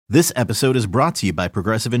This episode is brought to you by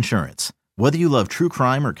Progressive Insurance. Whether you love true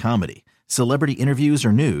crime or comedy, celebrity interviews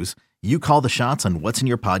or news, you call the shots on what's in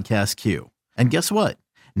your podcast queue. And guess what?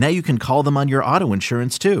 Now you can call them on your auto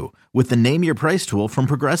insurance too with the Name Your Price tool from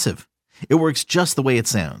Progressive. It works just the way it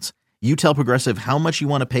sounds. You tell Progressive how much you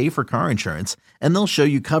want to pay for car insurance, and they'll show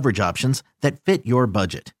you coverage options that fit your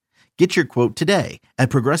budget. Get your quote today at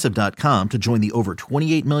Progressive.com to join the over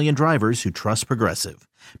 28 million drivers who trust Progressive.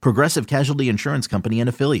 Progressive Casualty Insurance Company and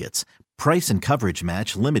Affiliates. Price and coverage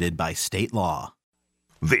match limited by state law.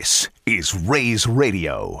 This is Rays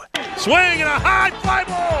Radio. Swing and a high fly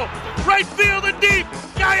ball. Right field and deep.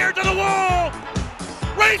 Geyer to the wall.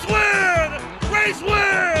 Rays win! Rays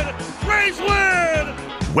win! Rays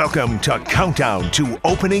win! Welcome to Countdown to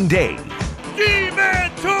Opening Day. G-Man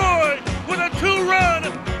Toy with a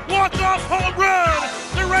two-run walk-off home run.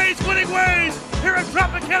 The Rays winning ways here at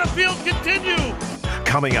Tropicana Field continue.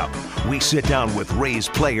 Coming up, we sit down with Rays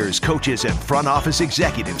players, coaches, and front office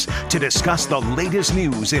executives to discuss the latest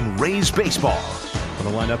news in Rays baseball. On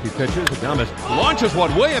the lineup, he pitches. Adames launches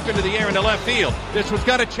one way up into the air into left field. This one's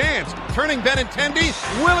got a chance. Turning Benintendi,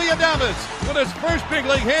 Willy Adames with his first big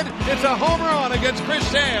league hit. It's a home run against Chris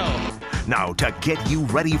Sale. Now, to get you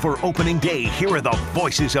ready for opening day, here are the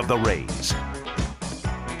voices of the Rays.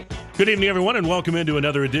 Good evening, everyone, and welcome into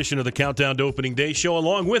another edition of the Countdown to Opening Day show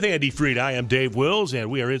along with Andy Freed. I am Dave Wills, and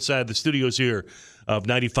we are inside the studios here of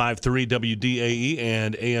 95.3 WDAE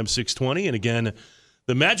and AM 620. And again,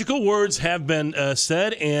 the magical words have been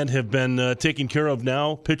said and have been taken care of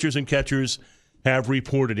now. Pitchers and catchers have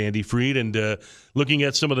reported, Andy Freed. And looking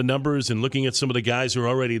at some of the numbers and looking at some of the guys who are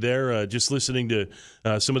already there, just listening to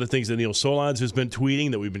some of the things that Neil Solondz has been tweeting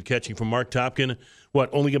that we've been catching from Mark Topkin.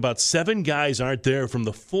 Only about 7 guys aren't there from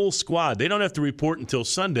the full squad. They don't have to report until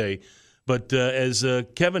Sunday. But as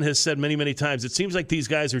Kevin has said many, many times, it seems like these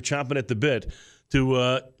guys are chomping at the bit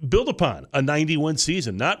to build upon a 90-win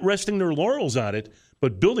season, not resting their laurels on it,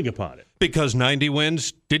 but building upon it. Because 90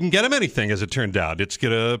 wins didn't get him anything, as it turned out. It's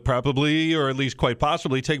going to probably, or at least quite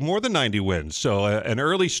possibly, take more than 90 wins. So an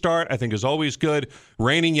early start, I think, is always good.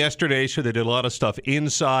 Raining yesterday, so they did a lot of stuff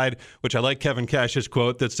inside, which I like Kevin Cash's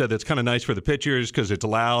quote that said that's kind of nice for the pitchers because it's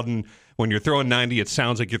loud, and when you're throwing 90, it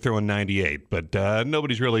sounds like you're throwing 98. But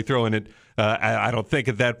nobody's really throwing it, I don't think,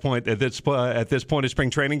 at that point, at this point of spring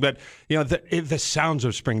training. But, you know, the sounds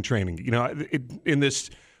of spring training, you know, in this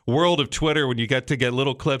world of Twitter, when you get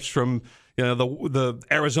little clips from, you know, the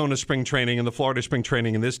Arizona spring training and the Florida spring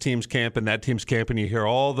training and this team's camp and that team's camp, and you hear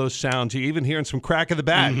all those sounds, you even hearing some crack of the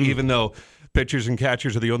bat, even though pitchers and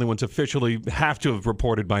catchers are the only ones officially have to have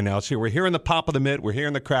reported by now. So we're hearing the pop of the mitt, we're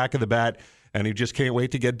hearing the crack of the bat, and you just can't wait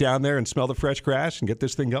to get down there and smell the fresh grass and get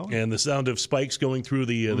this thing going. And the sound of spikes going through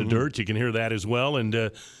the dirt, you can hear that as well. And, you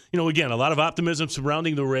know, again, a lot of optimism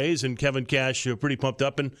surrounding the Rays, and Kevin Cash pretty pumped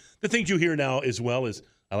up. And the things you hear now as well is,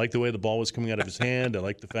 I like the way the ball was coming out of his hand. I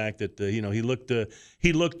like the fact that you know, he looked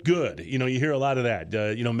good. You know, you hear a lot of that.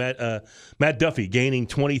 You know, Matt Duffy gaining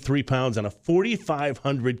 23 pounds on a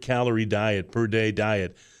 4,500 calorie per day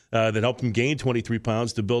diet that helped him gain 23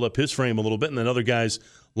 pounds to build up his frame a little bit, and then other guys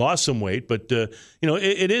lost some weight. But you know,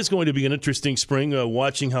 it is going to be an interesting spring,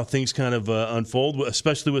 watching how things kind of unfold,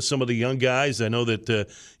 especially with some of the young guys. I know that you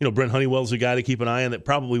know, Brent Honeywell's a guy to keep an eye on that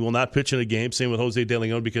probably will not pitch in a game. Same with Jose De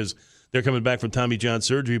Leon, because they're coming back from Tommy John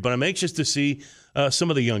surgery. But I'm anxious to see some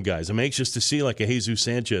of the young guys. I'm anxious to see like a Jesus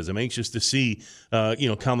Sanchez. I'm anxious to see you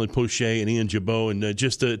know, Colin Poche and Ian Gibaut, and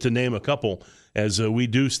just to name a couple, as we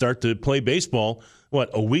do start to play baseball.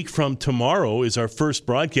 A week from tomorrow is our first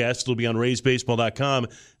broadcast. It'll be on RaysBaseball.com.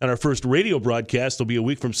 And our first radio broadcast will be a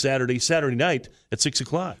week from Saturday night at 6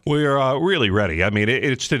 o'clock. We're really ready. I mean,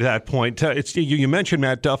 it's to that point. You mentioned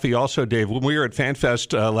Matt Duffy also, Dave. When we were at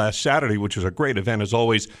FanFest last Saturday, which was a great event as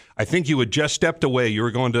always, I think you had just stepped away. You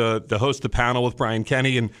were going to host the panel with Brian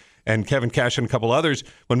Kenny and Kevin Cash and a couple others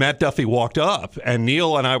when Matt Duffy walked up. And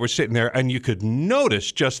Neil and I were sitting there, and you could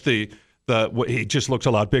notice just he just looks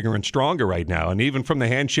a lot bigger and stronger right now. And even from the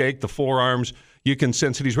handshake, the forearms, you can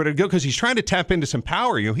sense that he's ready to go because he's trying to tap into some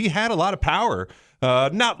power. You know, he had a lot of power,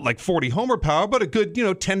 not like 40 homer power, but a good,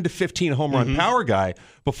 10 to 15 home run power guy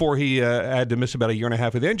before he had to miss about a year and a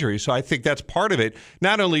half with injury. So I think that's part of it,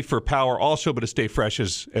 not only for power also, but to stay fresh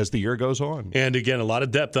as the year goes on. And again, a lot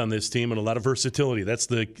of depth on this team and a lot of versatility. That's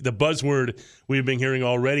the buzzword we've been hearing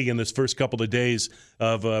already in this first couple of days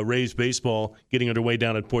of Rays baseball getting underway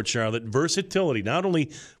down at Port Charlotte. Versatility, not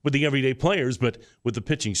only with the everyday players, but with the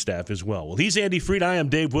pitching staff as well. Well, he's Andy Freed. I am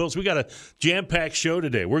Dave Wills. We got a jam-packed show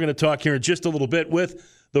today. We're going to talk here in just a little bit with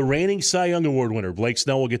the reigning Cy Young Award winner, Blake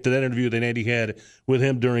Snell. We'll get to that interview that Andy had with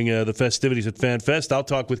him during the festivities at FanFest. I'll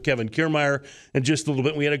talk with Kevin Kiermaier in just a little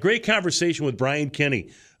bit. We had a great conversation with Brian Kenny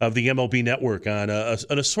of the MLB Network on an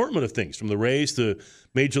assortment of things, from the Rays to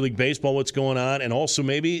Major League Baseball, what's going on, and also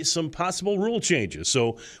maybe some possible rule changes.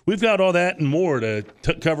 So we've got all that and more to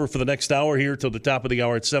cover for the next hour here till the top of the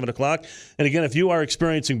hour at 7 o'clock. And again, if you are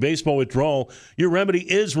experiencing baseball withdrawal, your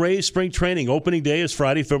remedy is Rays Spring Training. Opening day is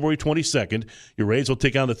Friday, February 22nd. Your Rays will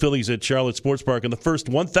take on the Phillies at Charlotte Sports Park, and the first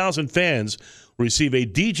 1,000 fans will receive a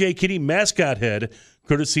DJ Kitty mascot head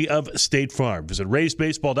courtesy of State Farm. Visit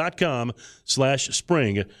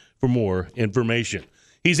raysbaseball.com/spring for more information.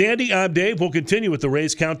 He's Andy. I'm Dave. We'll continue with the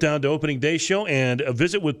Rays Countdown to Opening Day show and a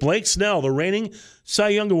visit with Blake Snell, the reigning Cy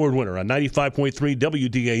Young Award winner, on 95.3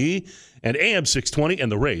 WDAE and AM 620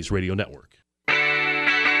 and the Rays Radio Network.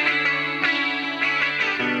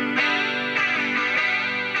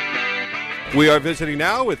 We are visiting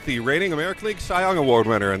now with the reigning American League Cy Young Award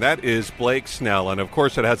winner, and that is Blake Snell. And, of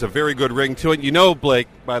course, it has a very good ring to it. You know, Blake,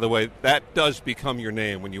 by the way, that does become your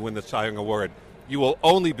name when you win the Cy Young Award. You will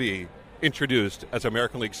only be introduced as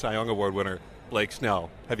American League Cy Young Award winner Blake Snell.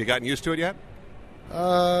 Have you gotten used to it yet?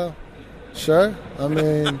 Sure. I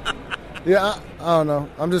mean, yeah, I don't know.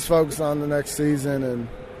 I'm just focused on the next season, and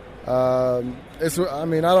I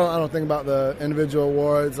don't think about the individual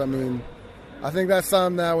awards. I mean, I think that's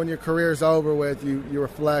something that when your career's over with, you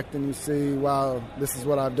reflect and you see, wow, this is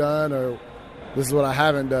what I've done or this is what I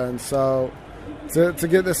haven't done. So to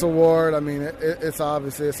get this award, I mean, it's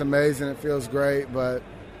obviously it's amazing. It feels great, but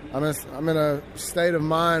I'm in a state of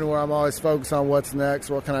mind where I'm always focused on what's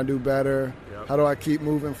next, what can I do better, how do I keep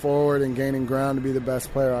moving forward and gaining ground to be the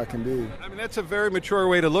best player I can be. I mean, that's a very mature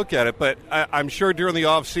way to look at it, but I'm sure during the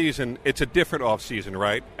off-season, it's a different off-season,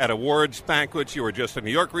 right? At awards banquets, you were just in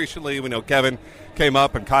New York recently. We know Kevin came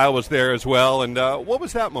up and Kyle was there as well. And what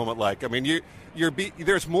was that moment like? I mean,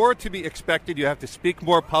 there's more to be expected. You have to speak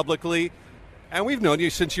more publicly. And we've known you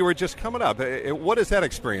since you were just coming up. What has that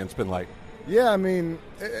experience been like? Yeah, I mean,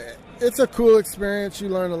 it's a cool experience. You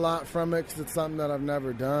learn a lot from it because it's something that I've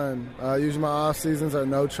never done. Usually my off seasons are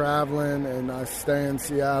no traveling, and I stay in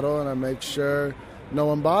Seattle, and I make sure no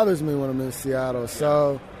one bothers me when I'm in Seattle.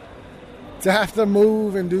 So to have to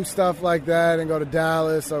move and do stuff like that and go to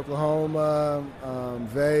Dallas, Oklahoma,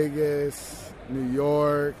 Vegas, New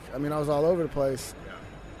York, I mean, I was all over the place.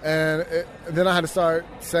 And then I had to start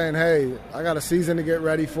saying, hey, I got a season to get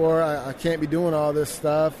ready for. I can't be doing all this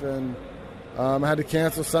stuff. And I had to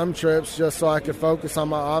cancel some trips just so I could focus on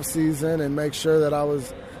my off season and make sure that I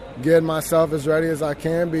was getting myself as ready as I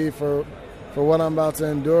can be for what I'm about to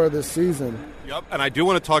endure this season. Yep, and I do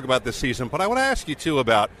want to talk about this season, but I want to ask you, too,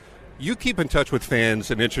 about you keep in touch with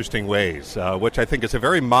fans in interesting ways, which I think is a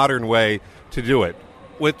very modern way to do it,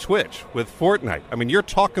 with Twitch, with Fortnite. I mean, you're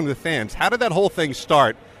talking to fans. How did that whole thing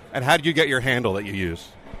start, and how did you get your handle that you use?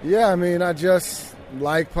 Yeah, I mean, I just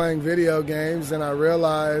like playing video games, and I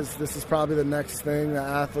realized this is probably the next thing that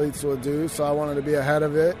athletes will do, so I wanted to be ahead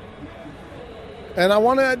of it. And I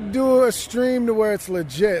want to do a stream to where it's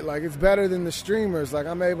legit, like it's better than the streamers, like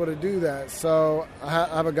I'm able to do that. So I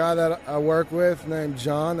have a guy that I work with named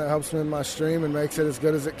John that helps me with my stream and makes it as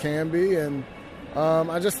good as it can be. And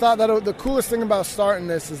I just thought that the coolest thing about starting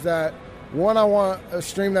this is that, one, I want a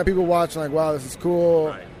stream that people watch like, wow, this is cool,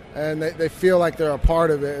 right, and they feel like they're a part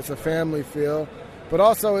of it. It's a family feel. But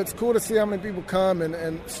also it's cool to see how many people come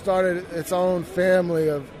and started its own family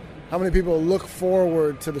of how many people look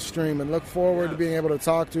forward to the stream and look forward to being able to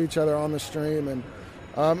talk to each other on the stream. And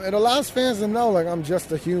it allows fans to know, like, I'm just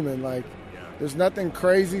a human. Like, there's nothing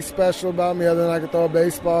crazy special about me other than I can throw a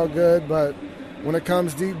baseball good. But when it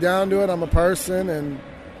comes deep down to it, I'm a person, and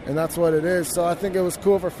that's what it is. So I think it was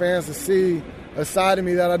cool for fans to see a side of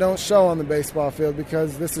me that I don't show on the baseball field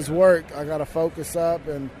because this is work. I got to focus up,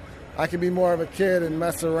 and I can be more of a kid and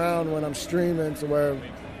mess around when I'm streaming to where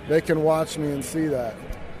they can watch me and see that.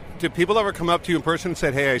 Did people ever come up to you in person and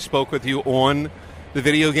said, hey, I spoke with you on the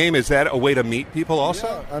video game? Is that a way to meet people also?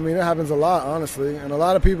 Yeah, I mean, it happens a lot, honestly. And a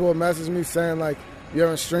lot of people will message me saying, like, you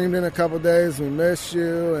haven't streamed in a couple days, we missed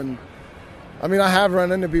you. And, I mean, I have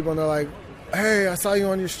run into people and they're like, hey, I saw you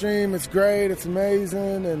on your stream, it's great, it's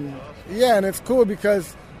amazing. And, yeah, and it's cool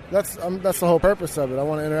because that's the whole purpose of it. I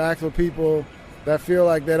want to interact with people that feel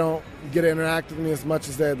like they don't get to interact with me as much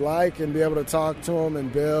as they'd like and be able to talk to them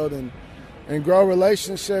and build and grow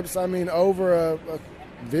relationships, I mean, over a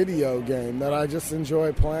video game that I just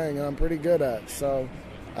enjoy playing and I'm pretty good at. So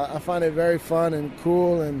I find it very fun and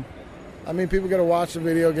cool. And, I mean, people get to watch a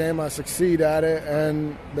video game, I succeed at it,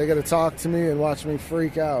 and they get to talk to me and watch me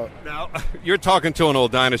freak out. Now, you're talking to an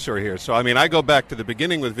old dinosaur here. So, I mean, I go back to the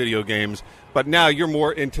beginning with video games, but now you're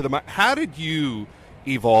more into the – how did you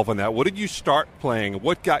evolve on that? What did you start playing?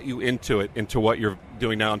 What got you into it, into what you're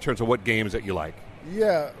doing now in terms of what games that you like?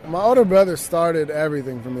 Yeah, my older brother started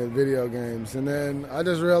everything for me with video games, and then I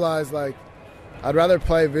just realized, like, I'd rather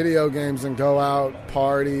play video games than go out,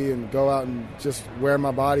 party, and go out and just wear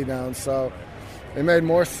my body down. So it made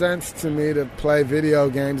more sense to me to play video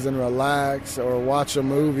games and relax, or watch a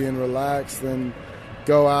movie and relax, than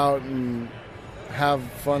go out and have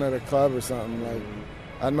fun at a club or something. Like,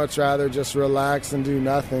 I'd much rather just relax and do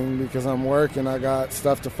nothing because I'm working. I got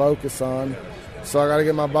stuff to focus on. So I got to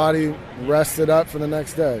get my body rested up for the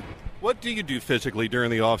next day. What do you do physically during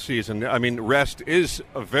the off season? I mean, rest is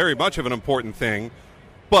very much of an important thing,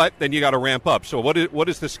 but then you got to ramp up. So what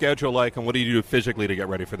is the schedule like, and what do you do physically to get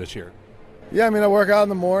ready for this year? Yeah, I mean, I work out in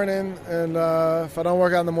the morning, and if I don't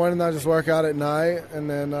work out in the morning, I just work out at night, and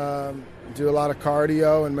then do a lot of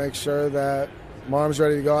cardio and make sure that my arm's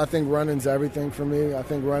ready to go. I think running's everything for me. I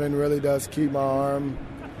think running really does keep my arm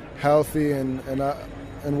healthy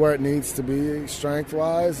and where it needs to be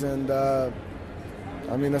strength-wise, and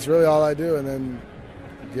I mean, that's really all I do, and then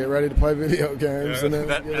get ready to play video games. And then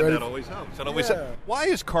that always helps. Why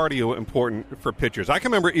is cardio important for pitchers? I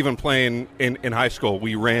can remember even playing in high school.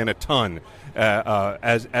 We ran a ton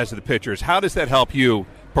as the pitchers. How does that help you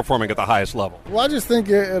performing at the highest level? Well, I just think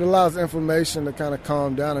it allows inflammation to kind of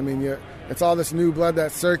calm down. I mean, it's all this new blood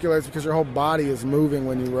that circulates because your whole body is moving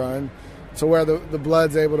when you run. So where the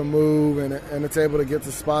blood's able to move and it's able to get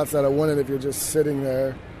to spots that it wouldn't if you're just sitting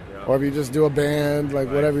there, or if you just do a band, like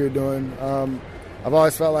whatever you're doing. I've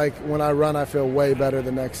always felt like when I run, I feel way better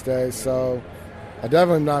the next day. So I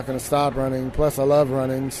definitely am not going to stop running. Plus, I love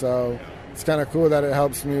running, so it's kind of cool that it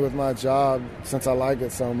helps me with my job since I like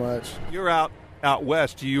it so much. You're out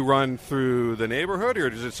west. Do you run through the neighborhood, or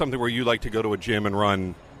is it something where you like to go to a gym and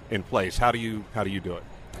run in place? How do you do it?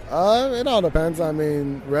 It all depends. I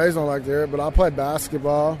mean, Rays don't like to hear it, but I play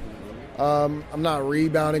basketball. I'm not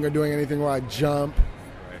rebounding or doing anything where I jump,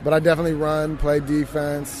 but I definitely run, play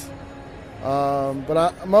defense.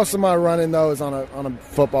 But most of my running, though, is on a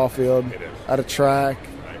football field, at a track.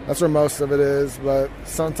 That's where most of it is, but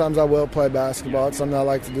sometimes I will play basketball. It's something I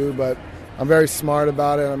like to do, but I'm very smart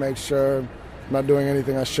about it. I make sure I'm not doing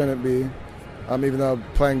anything I shouldn't be, even though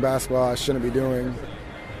playing basketball I shouldn't be doing.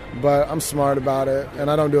 But I'm smart about it,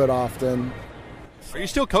 and I don't do it often. Are you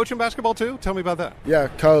still coaching basketball, too? Tell me about that. Yeah,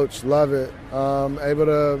 coach. Love it. Able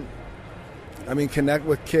to, connect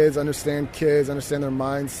with kids, understand their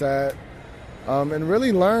mindset, and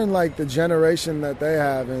really learn, like, the generation that they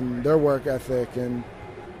have and their work ethic and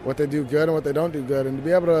what they do good and what they don't do good. And to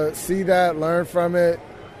be able to see that, learn from it,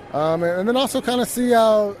 and then also kind of see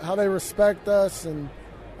how they respect us and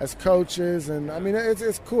as coaches. And, I mean,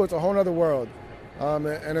 it's cool. It's a whole other world.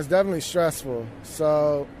 And it's definitely stressful.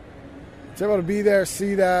 So to be able to be there,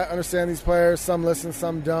 see that, understand these players, some listen,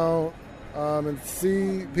 some don't, and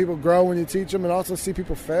see people grow when you teach them, and also see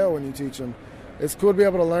people fail when you teach them. It's cool to be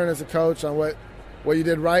able to learn as a coach on what you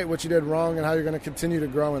did right, what you did wrong, and how you're going to continue to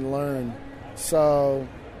grow and learn. So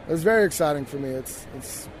it's very exciting for me. It's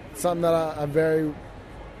something that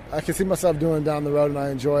I can see myself doing down the road, and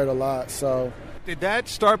I enjoy it a lot. So. Did that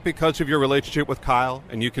start because of your relationship with Kyle,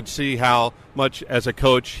 and you could see how much as a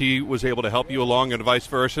coach he was able to help you along and vice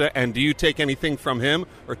versa? And do you take anything from him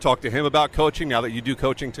or talk to him about coaching now that you do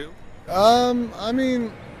coaching too? I'd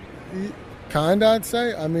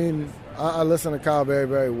say. I listen to Kyle very,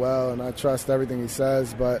 very well, and I trust everything he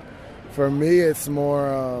says. But for me, it's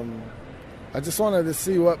more I just wanted to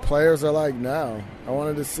see what players are like now. I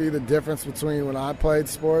wanted to see the difference between when I played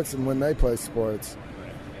sports and when they play sports.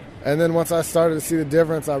 And then once I started to see the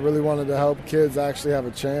difference, I really wanted to help kids actually have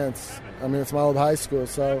a chance. It's my old high school,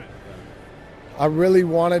 so I really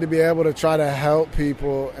wanted to be able to try to help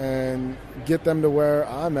people and get them to where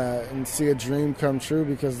I'm at and see a dream come true,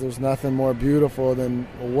 because there's nothing more beautiful than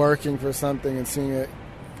working for something and seeing it,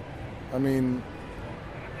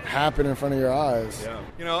 happen in front of your eyes.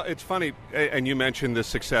 Yeah. It's funny, and you mentioned the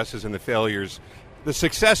successes and the failures. The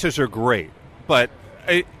successes are great, but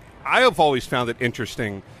I have always found it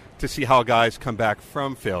interesting to see how guys come back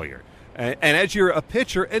from failure. And as you're a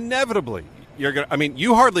pitcher, inevitably, you're going to,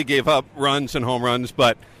 you hardly gave up runs and home runs,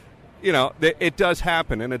 but, it does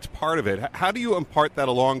happen, and it's part of it. How do you impart that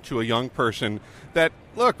along to a young person that,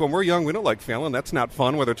 look, when we're young, we don't like failing. That's not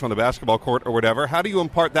fun, whether it's on the basketball court or whatever. How do you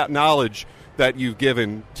impart that knowledge that you've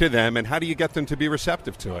given to them, and how do you get them to be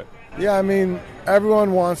receptive to it? Yeah,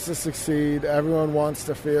 everyone wants to succeed. Everyone wants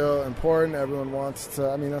to feel important. Everyone wants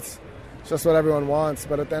to, that's just what everyone wants.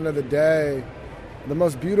 But at the end of the day, the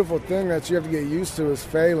most beautiful thing that you have to get used to is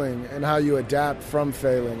failing, and how you adapt from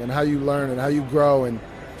failing, and how you learn, and how you grow. And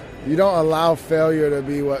you don't allow failure to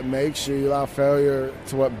be what makes you. You allow failure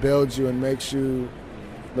to what builds you and makes you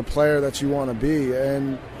the player that you want to be.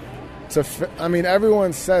 And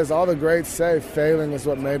everyone says, all the greats say failing is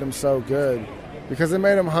what made them so good because it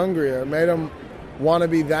made them hungrier. It made them want to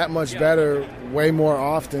be that much better way more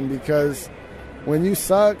often because when you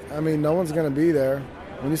suck, no one's going to be there.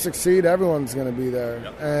 When you succeed, everyone's going to be there.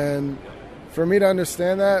 And for me to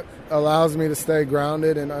understand that allows me to stay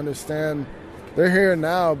grounded and understand they're here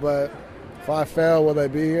now, but if I fail, will they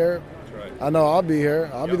be here? I know I'll be here.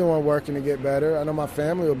 I'll be the one working to get better. I know my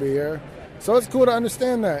family will be here. So it's cool to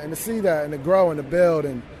understand that and to see that and to grow and to build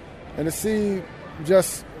and to see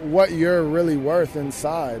just what you're really worth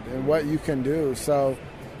inside and what you can do. So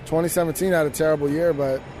 2017 had a terrible year,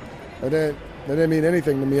 but it didn't mean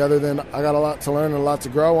anything to me other than I got a lot to learn and a lot to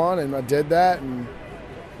grow on, and I did that. And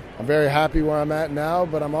I'm very happy where I'm at now,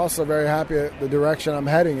 but I'm also very happy at the direction I'm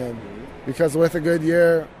heading in because with a good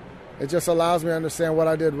year, it just allows me to understand what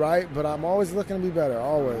I did right, but I'm always looking to be better,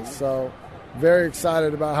 always. So very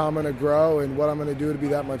excited about how I'm going to grow and what I'm going to do to be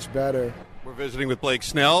that much better. We're visiting with Blake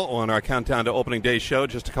Snell on our Countdown to Opening Day show.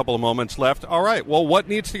 Just a couple of moments left. All right, well, what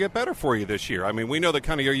needs to get better for you this year? We know the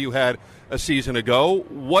kind of year you had a season ago.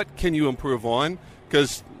 What can you improve on?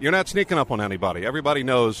 Because you're not sneaking up on anybody. Everybody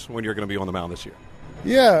knows when you're going to be on the mound this year.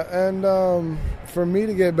 Yeah, and for me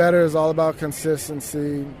to get better is all about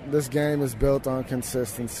consistency. This game is built on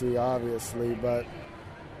consistency, obviously, but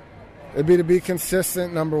it'd be to be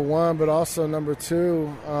consistent, number one, but also number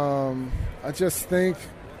two, I just think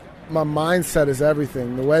my mindset is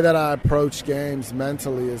everything. The way that I approach games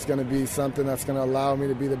mentally is going to be something that's going to allow me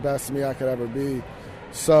to be the best me I could ever be.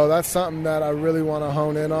 So that's something that I really want to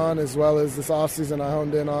hone in on, as well as this offseason I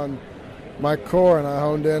honed in on my core and I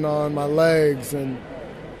honed in on my legs, and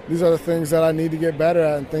these are the things that I need to get better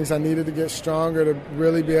at and things I needed to get stronger to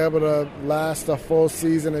really be able to last a full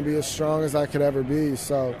season and be as strong as I could ever be.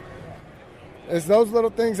 So it's those little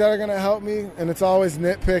things that are going to help me, and it's always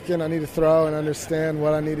nitpicking. I need to throw and understand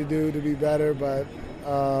what I need to do to be better, but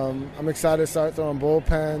I'm excited to start throwing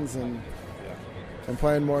bullpens and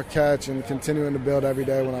playing more catch and continuing to build every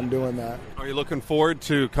day when I'm doing that. Are you looking forward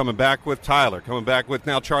to coming back with Tyler, coming back with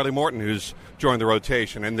now Charlie Morton, who's joined the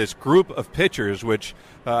rotation, and this group of pitchers which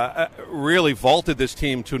really vaulted this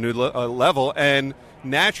team to a new level, and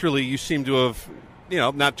naturally you seem to have,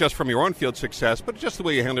 not just from your on-field success, but just the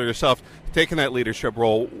way you handle yourself, taking that leadership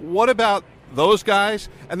role. What about those guys?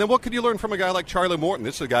 And then what could you learn from a guy like Charlie Morton?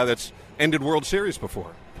 This is a guy that's ended World Series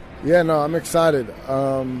before. Yeah, no, I'm excited.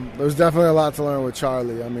 There's definitely a lot to learn with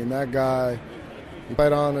Charlie. That guy, he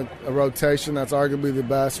played on a rotation that's arguably the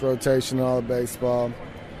best rotation in all of baseball.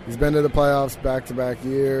 He's been to the playoffs back-to-back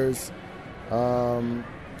years. And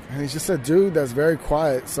he's just a dude that's very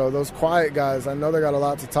quiet. So those quiet guys, I know they got a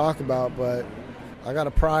lot to talk about, but I got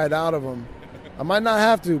to pry it out of them. I might not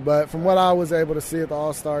have to, but from what I was able to see at the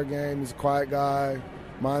All-Star game, he's a quiet guy,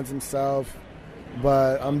 minds himself.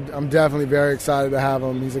 But I'm definitely very excited to have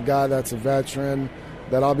him. He's a guy that's a veteran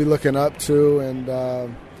that I'll be looking up to, and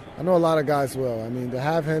I know a lot of guys will. To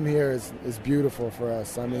have him here is beautiful for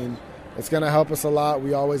us. It's going to help us a lot.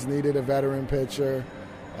 We always needed a veteran pitcher.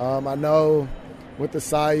 I know with the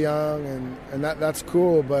Cy Young, and that's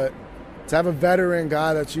cool, but to have a veteran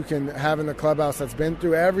guy that you can have in the clubhouse that's been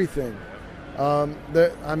through everything,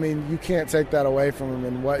 you can't take that away from him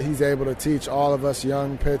and what he's able to teach all of us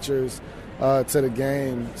young pitchers to the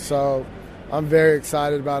game. So I'm very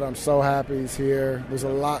excited about it. I'm so happy he's here. There's a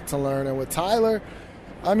lot to learn. And with Tyler,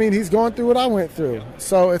 he's going through what I went through.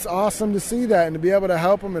 So it's awesome to see that and to be able to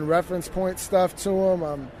help him and reference point stuff to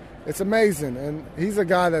him. It's amazing. And he's a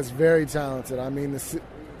guy that's very talented.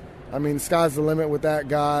 The sky's the limit with that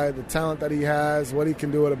guy, the talent that he has, what he can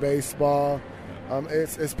do with a baseball.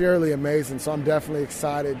 It's purely amazing. So I'm definitely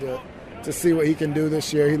excited to see what he can do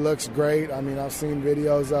this year. He looks great. I've seen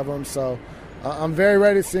videos of him, so I'm very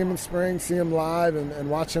ready to see him in spring, see him live,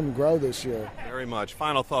 and watch him grow this year. Very much.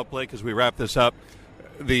 Final thought, Blake, as we wrap this up.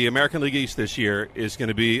 The American League East this year is going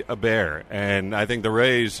to be a bear, and I think the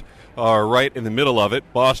Rays are right in the middle of it.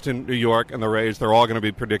 Boston, New York, and the Rays, they're all going to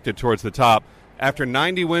be predicted towards the top. After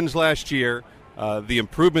 90 wins last year, the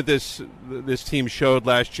improvement this team showed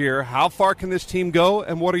last year, how far can this team go,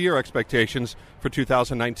 and what are your expectations for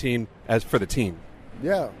 2019 as for the team?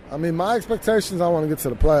 Yeah, my expectations, I want to get to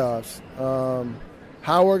the playoffs.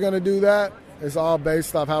 How we're going to do that is all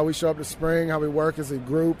based off how we show up to spring, how we work as a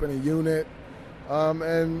group and a unit,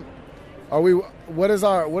 and what is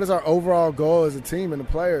our overall goal as a team and the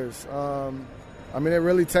players. It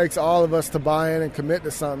really takes all of us to buy in and commit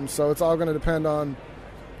to something, so it's all going to depend on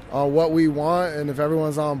what we want and if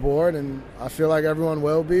everyone's on board, and I feel like everyone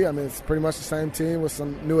will be. It's pretty much the same team with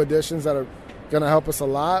some new additions that are going to help us a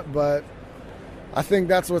lot, but I think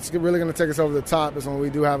that's what's really going to take us over the top is when we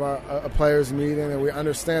do have a players meeting and we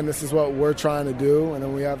understand this is what we're trying to do, and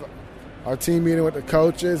then we have our team meeting with the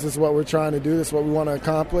coaches. This is what we're trying to do. This is what we want to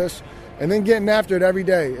accomplish. And then getting after it every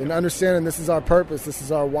day and understanding this is our purpose, this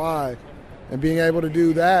is our why. And being able to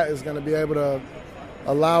do that is going to be able to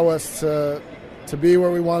allow us to be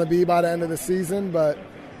where we want to be by the end of the season. But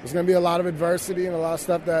there's going to be a lot of adversity and a lot of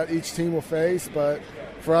stuff that each team will face. But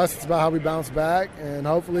for us, it's about how we bounce back, and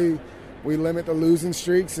hopefully we limit the losing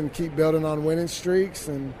streaks and keep building on winning streaks.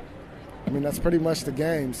 And, I mean, that's pretty much the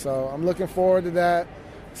game. So I'm looking forward to that.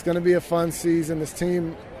 It's going to be a fun season.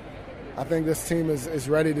 I think this team is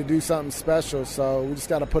ready to do something special. So we just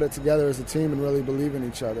got to put it together as a team and really believe in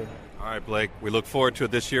each other. All right, Blake, we look forward to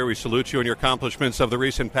it this year. We salute you on your accomplishments of the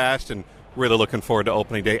recent past and really looking forward to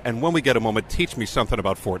opening day. And when we get a moment, teach me something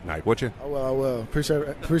about Fortnite, would you? I will.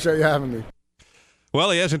 Appreciate you having me.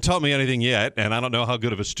 Well, he hasn't taught me anything yet, and I don't know how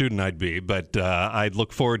good of a student I'd be, but I'd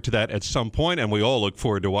look forward to that at some point, and we all look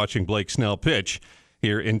forward to watching Blake Snell pitch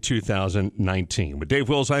here in 2019. With Dave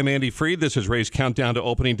Wills, I'm Andy Freed. This is Ray's Countdown to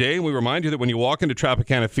Opening Day. We remind you that when you walk into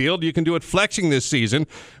Tropicana Field, you can do it flexing this season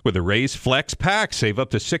with the Rays Flex Pack. Save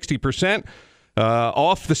up to 60%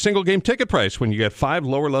 off the single game ticket price when you get 5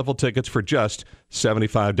 lower-level tickets for just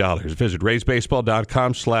 $75. Visit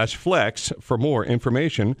raysbaseball.com/flex for more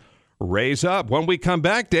information. Raise up. When we come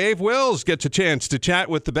back, Dave Wills gets a chance to chat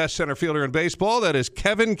with the best center fielder in baseball. That is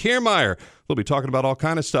Kevin Kiermaier. We'll be talking about all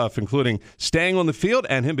kind of stuff, including staying on the field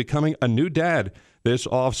and him becoming a new dad this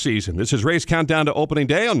offseason. This is Rays Countdown to Opening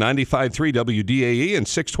Day on 95.3 WDAE and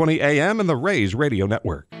 620 AM and the Rays Radio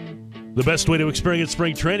Network. The best way to experience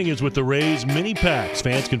spring training is with the Rays mini packs.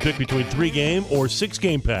 Fans can pick between 3-game or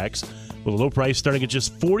 6-game packs with a low price starting at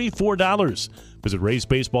just $44. Visit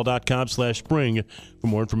raysbaseball.com/spring for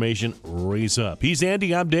more information. Raise up. He's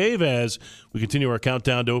Andy. I'm Dave. As we continue our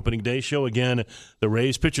Countdown to Opening Day show, again, the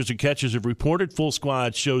Rays pitchers and catchers have reported. Full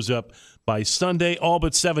squad shows up by Sunday. All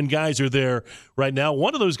but 7 guys are there right now.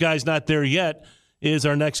 One of those guys not there yet is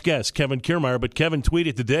our next guest, Kevin Kiermaier. But Kevin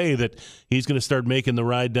tweeted today that he's going to start making the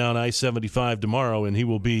ride down I-75 tomorrow, and he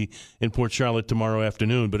will be in Port Charlotte tomorrow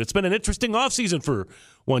afternoon. But it's been an interesting offseason for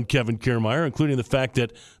one Kevin Kiermaier, including the fact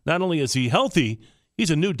that not only is he healthy,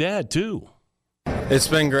 he's a new dad, too. It's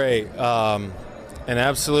been great. An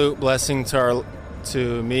absolute blessing to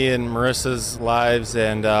me and Marissa's lives.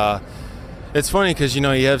 And it's funny because, you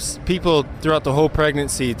have people throughout the whole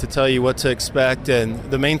pregnancy to tell you what to expect. And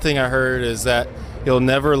the main thing I heard is that you'll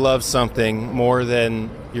never love something more than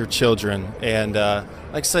your children. And like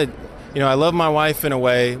I said, I love my wife in a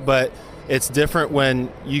way, but it's different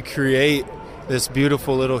when you create this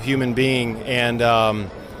beautiful little human being.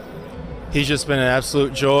 And he's just been an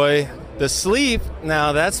absolute joy. The sleep,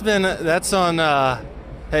 now that's on,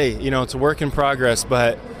 hey, it's a work in progress,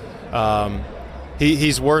 but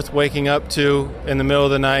he's worth waking up to in the middle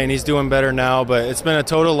of the night, and he's doing better now. But it's been a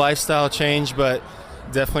total lifestyle change, but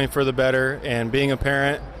definitely for the better. And being a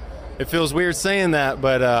parent, it feels weird saying that,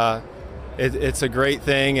 but it's a great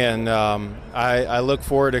thing. And I look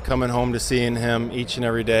forward to coming home to seeing him each and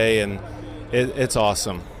every day, and it's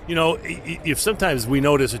awesome. If sometimes we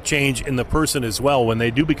notice a change in the person as well when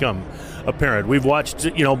they do become a parent. We've watched,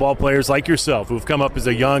 ball players like yourself who've come up as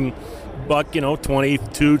a young buck,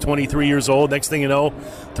 22, 23 years old. Next thing you know,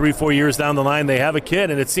 3-4 years down the line, they have a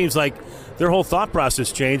kid, and it seems like their whole thought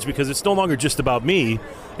process changed because it's no longer just about me.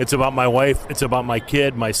 It's about my wife. It's about my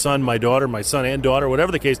kid, my son, my daughter, my son and daughter,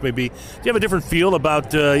 whatever the case may be. Do you have a different feel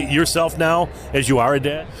about yourself now as you are a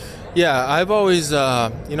dad? Yeah, I've always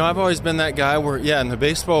been that guy where, in the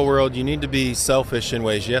baseball world, you need to be selfish in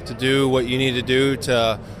ways. You have to do what you need to do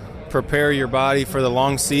to prepare your body for the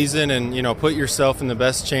long season and, put yourself in the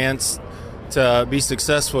best chance to be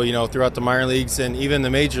successful, throughout the minor leagues and even the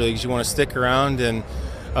major leagues. You want to stick around. And,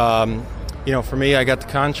 for me, I got the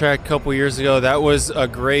contract a couple years ago. That was a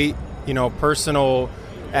great, personal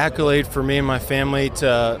accolade for me and my family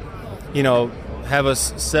to, have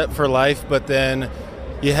us set for life. But then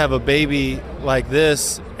you have a baby like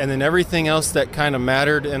this, and then everything else that kind of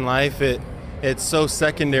mattered in life, it's so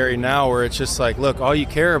secondary now where it's just like, look, all you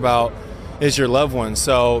care about is your loved ones.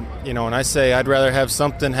 So, when I say I'd rather have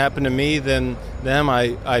something happen to me than them,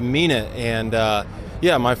 I mean it. And,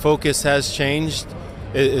 my focus has changed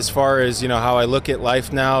as far as, how I look at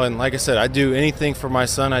life now. And like I said, I do anything for my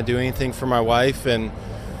son. I do anything for my wife. And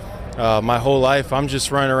my whole life, I'm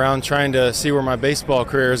just running around trying to see where my baseball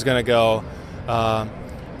career is going to go. But,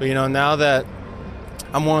 now that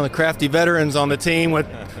I'm one of the crafty veterans on the team with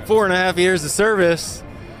 4.5 years of service,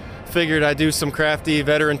 figured I'd do some crafty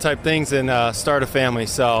veteran type things and start a family.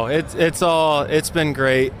 So it's been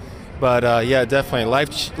great. But, yeah, definitely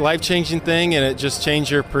life-changing thing, and it just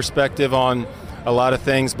changed your perspective on a lot of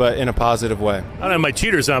things, but in a positive way. I don't have my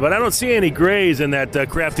cheaters on, but I don't see any grays in that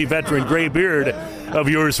crafty veteran gray beard of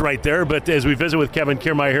yours right there. But as we visit with Kevin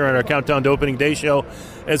Kiermaier here on our Countdown to Opening Day show,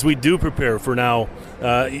 as we do prepare for now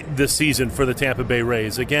this season for the Tampa Bay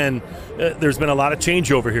Rays, again, there's been a lot of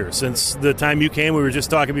changeover here since the time you came. We were just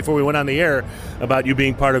talking before we went on the air about you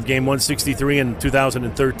being part of Game 163 in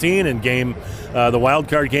 2013 and the wild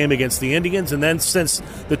card game against the Indians. And then since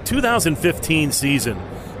the 2015 season,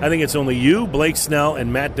 I think it's only you, Blake Snell,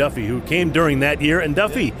 and Matt Duffy who came during that year, and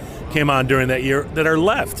Duffy came on during that year, that are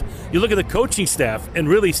left. You look at the coaching staff, and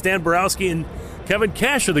really Stan Borowski and Kevin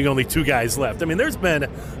Cash are the only two guys left. I mean, there's been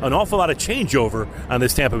an awful lot of changeover on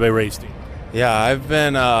this Tampa Bay Rays team. Yeah, I've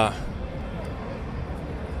been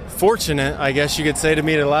fortunate, I guess you could say, to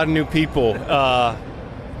meet a lot of new people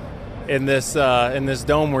in this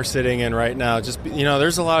dome we're sitting in right now. Just,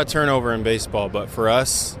 there's a lot of turnover in baseball, but for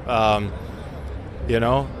us,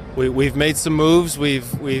 we've made some moves.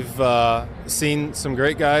 We've seen some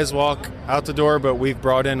great guys walk out the door, but we've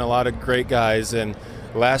brought in a lot of great guys. And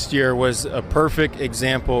last year was a perfect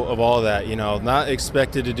example of all that. Not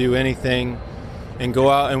expected to do anything and go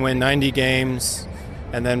out and win 90 games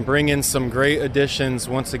and then bring in some great additions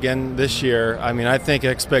once again this year. I mean, I think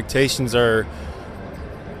expectations are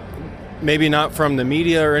maybe not from the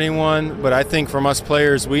media or anyone, but I think from us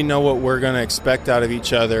players, we know what we're going to expect out of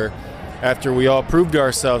each other after we all proved to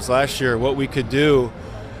ourselves last year what we could do.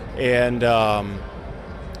 And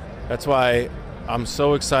that's why I'm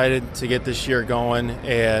so excited to get this year going.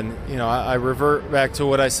 And, I revert back to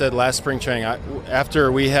what I said last spring training.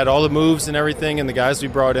 After we had all the moves and everything and the guys we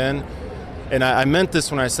brought in, and I meant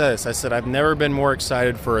this when I said this, I said I've never been more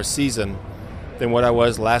excited for a season than what I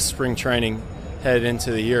was last spring training headed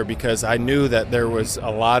into the year, because I knew that there was a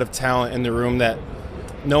lot of talent in the room that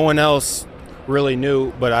no one else really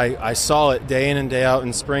knew, but I saw it day in and day out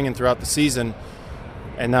in spring and throughout the season.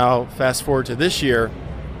 And now fast forward to this year,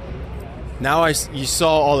 now you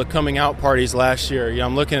saw all the coming out parties last year.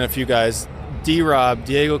 I'm looking at a few guys: D-Rob,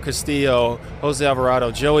 Diego Castillo, Jose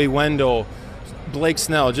Alvarado, Joey Wendell, Blake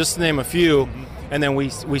Snell, just to name a few. And then we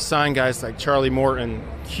signed guys like Charlie Morton,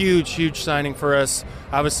 huge signing for us,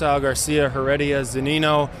 Avisal Garcia, Heredia,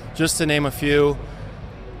 Zunino, just to name a few.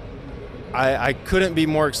 I couldn't be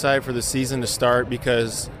more excited for the season to start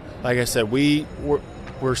because, like I said, we're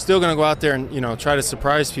still going to go out there and try to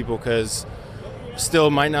surprise people, because still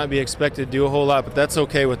might not be expected to do a whole lot, but that's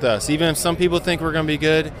okay with us. Even if some people think we're going to be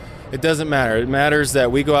good, it doesn't matter. It matters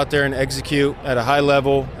that we go out there and execute at a high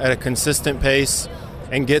level, at a consistent pace,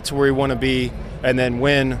 and get to where we want to be, and then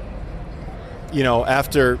win.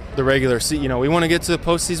 After the regular season, we want to get to the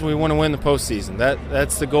postseason. We want to win the postseason.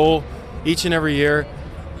 That's the goal each and every year.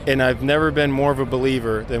 And I've never been more of a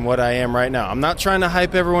believer than what I am right now. I'm not trying to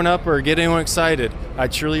hype everyone up or get anyone excited. I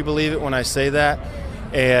truly believe it when I say that,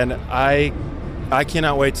 and I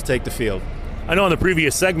cannot wait to take the field. I know in the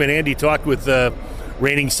previous segment, Andy talked with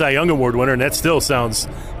reigning Cy Young Award winner, and that still sounds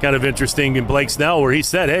kind of interesting, in Blake Snell, where he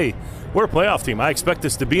said, hey, we're a playoff team. I expect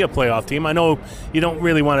us to be a playoff team. I know you don't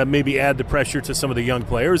really want to maybe add the pressure to some of the young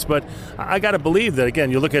players, but I got to believe that, again,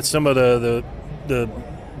 you look at some of the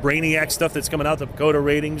Brainiac stuff that's coming out, the Dakota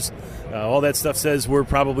ratings, all that stuff says we're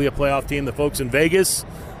probably a playoff team. The folks in Vegas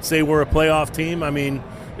say we're a playoff team. I mean,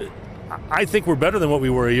 I think we're better than what we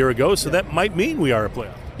were a year ago, so that might mean we are a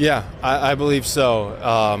playoff. Yeah, I believe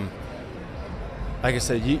so. Like I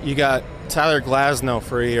said, you got Tyler Glasnow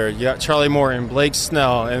for a year. You got Charlie Morton, Blake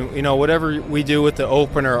Snell, and, whatever we do with the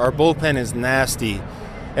opener, our bullpen is nasty.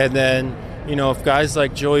 And then, if guys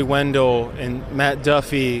like Joey Wendell and Matt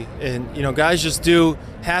Duffy and, guys just do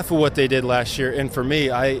half of what they did last year. And for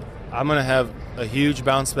me, I'm going to have a huge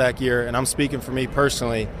bounce back year, and I'm speaking for me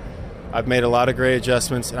personally. I've made a lot of great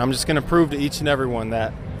adjustments, and I'm just going to prove to each and every one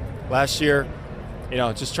that last year,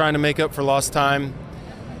 just trying to make up for lost time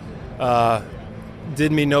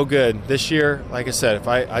did me no good. This year, like I said, if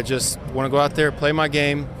I just want to go out there, play my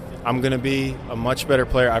game, I'm going to be a much better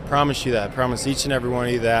player. I promise you that. I promise each and every one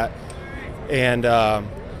of you that. And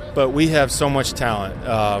but we have so much talent.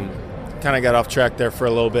 Kind of got off track there for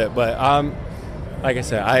a little bit, but like I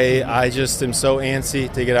said, I just am so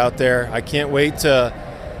antsy to get out there. I can't wait to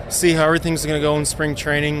see how everything's going to go in spring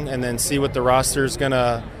training, and then see what the roster's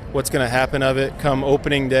what's going to happen of it come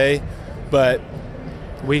opening day. But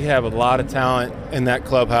we have a lot of talent in that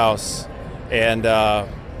clubhouse, and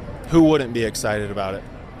who wouldn't be excited about it?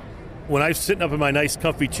 When I'm sitting up in my nice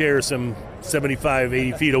comfy chair some 75,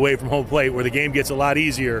 80 feet away from home plate, where the game gets a lot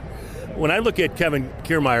easier, when I look at Kevin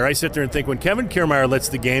Kiermaier, I sit there and think, when Kevin Kiermaier lets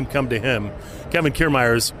the game come to him, Kevin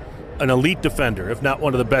Kiermaier's an elite defender, if not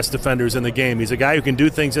one of the best defenders in the game. He's a guy who can do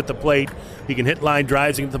things at the plate. He can hit line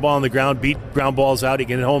drives, he can get the ball on the ground, beat ground balls out, he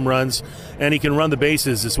can hit home runs, and he can run the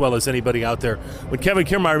bases as well as anybody out there. When Kevin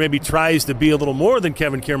Kiermaier maybe tries to be a little more than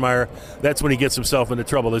Kevin Kiermaier, that's when he gets himself into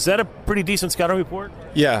trouble. Is that a pretty decent scouting report?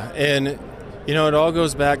 Yeah, and it all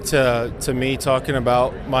goes back to me talking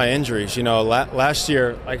about my injuries. Last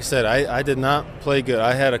year, like I said, I did not play good.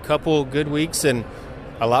 I had a couple good weeks and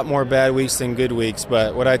a lot more bad weeks than good weeks.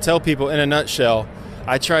 But what I tell people in a nutshell,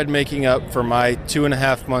 I tried making up for my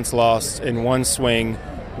 2.5 months lost in one swing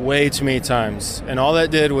way too many times. And all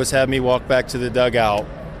that did was have me walk back to the dugout,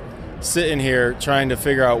 sitting here trying to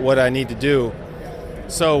figure out what I need to do.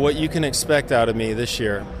 So what you can expect out of me this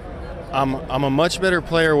year, I'm a much better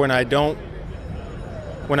player when I don't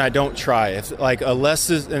try. If like a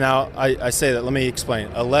less is, and I say that, let me explain.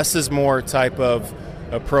 A less is more type of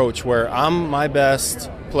approach where I'm my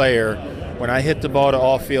best player when I hit the ball to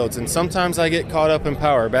all fields. And sometimes I get caught up in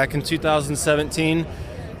power. Back in 2017,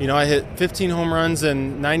 I hit 15 home runs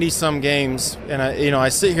in 90-some games. And I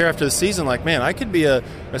sit here after the season like, man, I could be a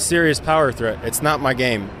serious power threat. It's not my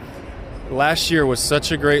game. Last year was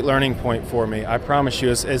such a great learning point for me. I promise you,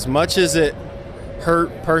 as much as it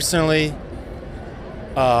hurt personally,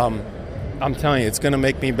 I'm telling you, it's going to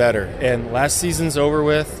make me better. And last season's over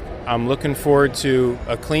with. I'm looking forward to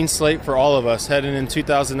a clean slate for all of us heading in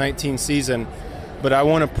 2019 season. But I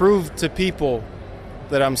want to prove to people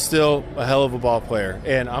that I'm still a hell of a ball player.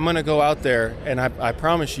 And I'm going to go out there, and I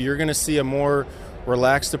promise you're going to see a more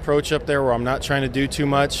relaxed approach up there where I'm not trying to do too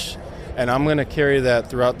much. And I'm going to carry that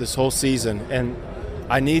throughout this whole season. And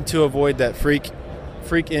I need to avoid that freak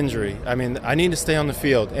injury. I mean, I need to stay on the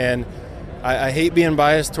field. And I hate being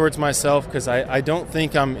biased towards myself because I don't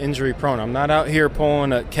think I'm injury prone. I'm not out here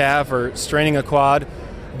pulling a calf or straining a quad,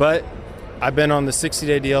 but I've been on the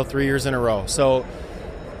 60-day DL 3 years in a row. So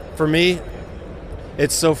for me,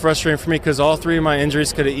 it's so frustrating for me because all 3 of my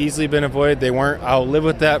injuries could have easily been avoided. They weren't. I'll live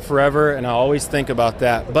with that forever, and I'll always think about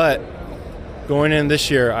that. But going in this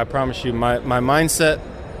year, I promise you, my mindset,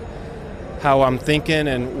 how I'm thinking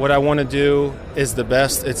and what I want to do is the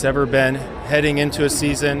best it's ever been heading into a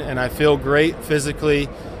season, and I feel great physically,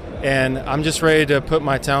 and I'm just ready to put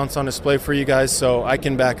my talents on display for you guys so I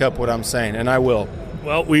can back up what I'm saying, and I will.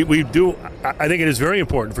 Well, we do. I think it is very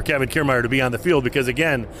important for Kevin Kiermaier to be on the field because,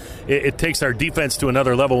 again, it takes our defense to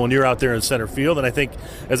another level when you're out there in center field. And I think,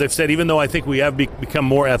 as I've said, even though I think we have become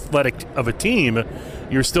more athletic of a team,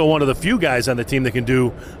 you're still one of the few guys on the team that can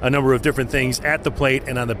do a number of different things at the plate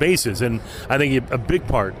and on the bases. And I think a big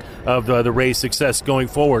part of the Rays' success going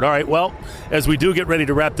forward. All right, well, as we do get ready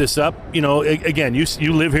to wrap this up, again,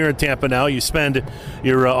 you live here in Tampa now. You spend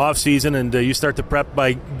your off season and you start to prep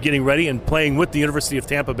by getting ready and playing with the University of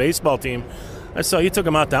Tampa baseball team. I saw you took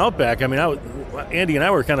them out to Outback. I mean, Andy and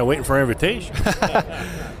I were kind of waiting for an invitation.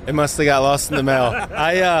 It must have got lost in the mail.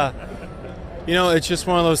 It's just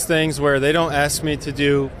one of those things where they don't ask me to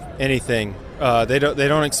do anything. They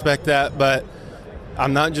don't expect that, but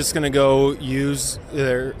I'm not just going to go use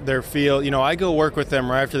their field. I go work with them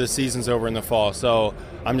right after the season's over in the fall. So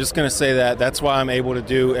I'm just going to say that's why I'm able to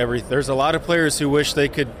do everything. There's a lot of players who wish they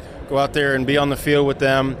could go out there and be on the field with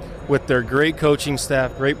them, with their great coaching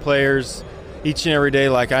staff, great players, each and every day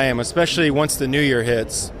like I am, especially once the new year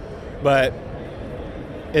hits. But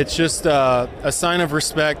it's just a sign of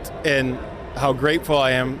respect and how grateful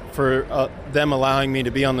I am for them allowing me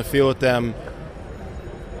to be on the field with them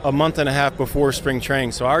a month and a half before spring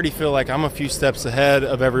training. So I already feel like I'm a few steps ahead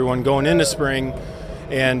of everyone going into spring,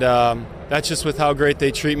 and that's just with how great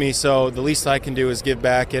they treat me. So the least I can do is give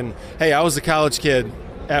back. And, hey, I was a college kid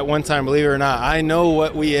at one time, believe it or not. I know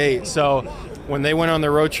what we ate. So when they went on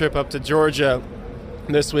their road trip up to Georgia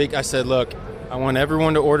this week, I said, look, I want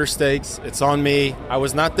everyone to order steaks. It's on me. I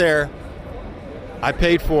was not there. I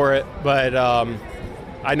paid for it, but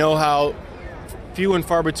I know how few and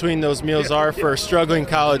far between those meals are for struggling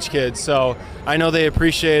college kids. So I know they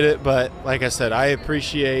appreciate it, but like I said, I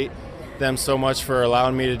appreciate them so much for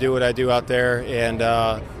allowing me to do what I do out there, and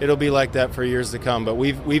it'll be like that for years to come. But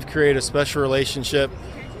we've created a special relationship,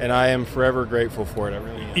 and I am forever grateful for it. I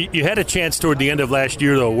really am. You had a chance toward the end of last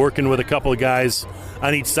year, though, working with a couple of guys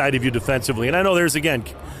on each side of you defensively. And I know there's, again,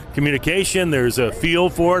 communication. There's a feel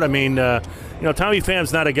for it. I mean, Tommy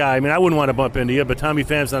Pham's not a guy. I mean, I wouldn't want to bump into you, but Tommy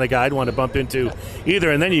Pham's not a guy I'd want to bump into either.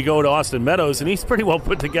 And then you go to Austin Meadows, and he's pretty well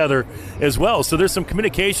put together as well. So there's some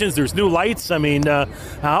communications. There's new lights. I mean,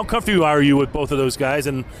 how comfortable are you with both of those guys?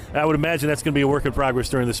 And I would imagine that's going to be a work in progress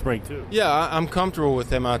during the spring, too. Yeah, I'm comfortable with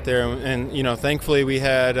them out there. And thankfully we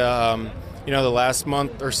had, the last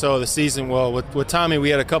month or so of the season, well, with Tommy we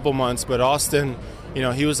had a couple months, but Austin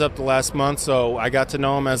he was up the last month, so I got to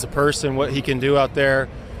know him as a person, what he can do out there.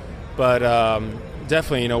 But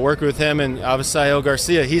definitely, working with him and Avisail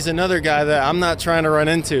Garcia, he's another guy that I'm not trying to run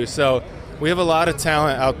into. So we have a lot of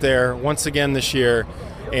talent out there once again this year.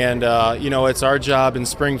 And, it's our job in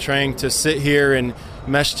spring training to sit here and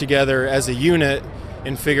mesh together as a unit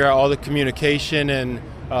and figure out all the communication. And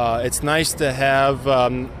it's nice to have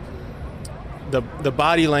the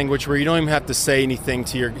body language where you don't even have to say anything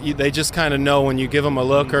they just kind of know when you give them a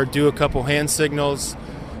look or do a couple hand signals.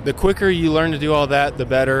 The quicker you learn to do all that, the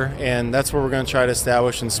better, and that's what we're going to try to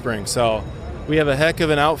establish in spring. So we have a heck of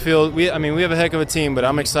an outfield. We have a heck of a team, but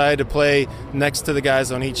I'm excited to play next to the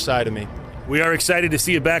guys on each side of me. We are excited to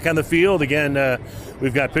see you back on the field. Again,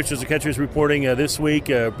 we've got pitchers and catchers reporting this week.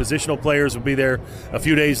 Positional players will be there a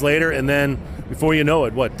few days later. And then, before you know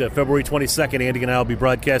it, February 22nd, Andy and I will be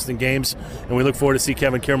broadcasting games. And we look forward to see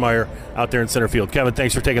Kevin Kiermaier out there in center field. Kevin,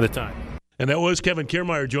 thanks for taking the time. And that was Kevin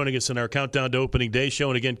Kiermaier joining us in our Countdown to Opening Day show.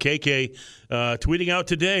 And again, KK tweeting out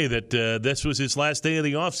today that this was his last day of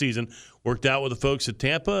the offseason. Worked out with the folks at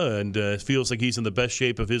Tampa and feels like he's in the best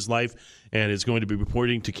shape of his life and is going to be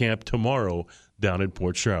reporting to camp tomorrow down in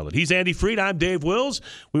Port Charlotte. He's Andy Freed. I'm Dave Wills.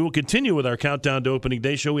 We will continue with our Countdown to Opening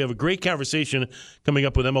Day show. We have a great conversation coming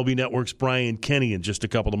up with MLB Network's Brian Kenny in just a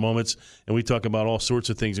couple of moments, and we talk about all sorts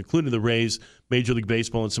of things, including the Rays, Major League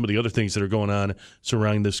Baseball, and some of the other things that are going on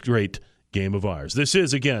surrounding this great game of ours. This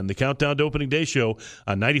is, again, the Countdown to Opening Day show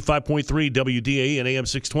on 95.3 WDAE and AM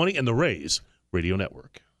 620 and the Rays Radio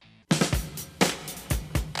Network.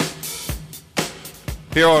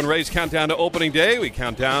 Here on Rays Countdown to Opening Day, we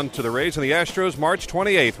count down to the Rays and the Astros March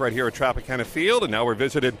 28th right here at Tropicana Field. And now we're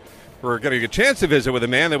going to get a chance to visit with a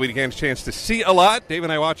man that we get a chance to see a lot. Dave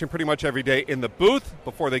and I watch him pretty much every day in the booth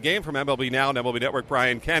before the game from MLB Now and MLB Network,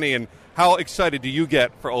 Brian Kenny. And how excited do you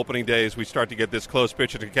get for opening day as we start to get this close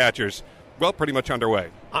pitchers and catchers? Well, pretty much underway.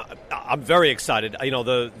 I'm very excited.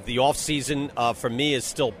 The off season for me is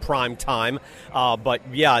still prime time, but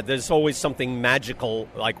yeah, there's always something magical,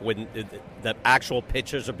 like when the actual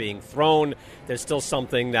pitches are being thrown. There's still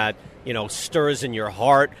something that stirs in your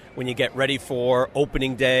heart when you get ready for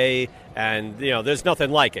opening day, and there's nothing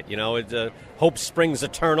like it. Hope springs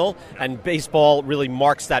eternal, and baseball really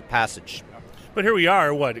marks that passage. But here we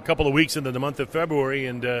are, a couple of weeks into the month of February,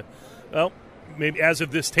 and maybe as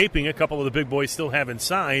of this taping, a couple of the big boys still haven't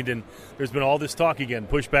signed, and there's been all this talk again,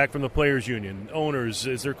 pushback from the players' union, owners.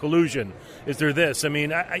 Is there collusion? Is there this? I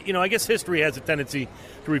mean, I guess history has a tendency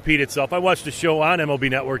to repeat itself. I watched a show on MLB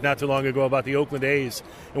Network not too long ago about the Oakland A's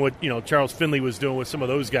and what Charles Finley was doing with some of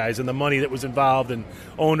those guys and the money that was involved and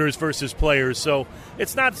owners versus players. So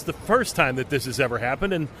it's not the first time that this has ever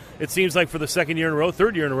happened, and it seems like for the second year in a row,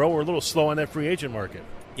 third year in a row, we're a little slow on that free agent market.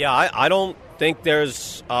 Yeah, I don't think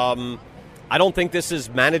there's I don't think this is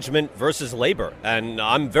management versus labor, and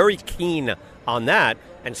I'm very keen on that,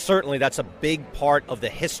 and certainly that's a big part of the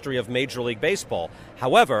history of Major League Baseball.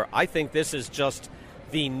 However, I think this is just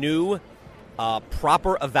the new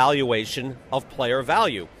proper evaluation of player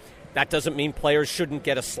value. That doesn't mean players shouldn't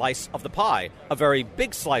get a slice of the pie, a very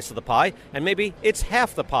big slice of the pie, and maybe it's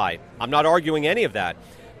half the pie. I'm not arguing any of that,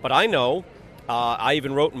 but I know, I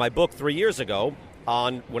even wrote in my book 3 years ago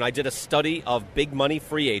when I did a study of big money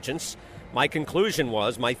free agents. My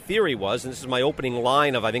theory was, and this is my opening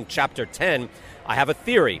line of, I think, Chapter 10, I have a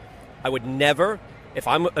theory. I would never, if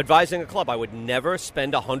I'm advising a club, I would never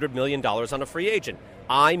spend $100 million on a free agent.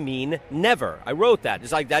 I mean never. I wrote that.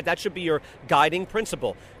 It's like that should be your guiding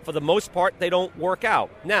principle. For the most part, they don't work out.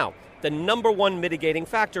 Now, the number one mitigating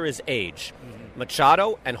factor is age. Mm-hmm.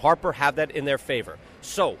 Machado and Harper have that in their favor.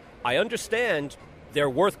 So I understand they're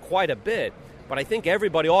worth quite a bit, but I think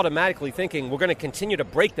everybody automatically thinking we're going to continue to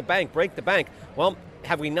break the bank. Well,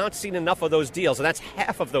 have we not seen enough of those deals? And that's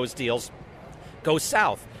half of those deals go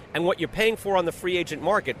south. And what you're paying for on the free agent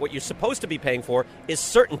market, what you're supposed to be paying for, is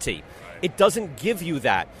certainty. It doesn't give you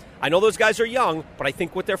that. I know those guys are young, but I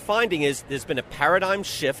think what they're finding is there's been a paradigm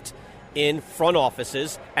shift in front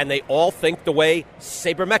offices, and they all think the way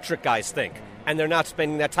sabermetric guys think. And they're not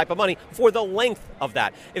spending that type of money for the length of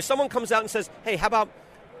that. If someone comes out and says, hey, how about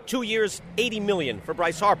 2 years, $80 million for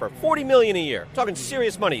Bryce Harper, $40 million a year, talking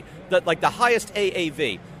serious money, like the highest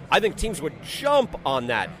AAV, I think teams would jump on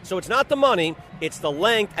that. So it's not the money, it's the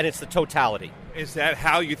length, and it's the totality. Is that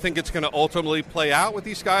how you think it's going to ultimately play out with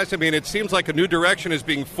these guys? I mean, it seems like a new direction is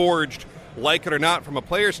being forged, like it or not, from a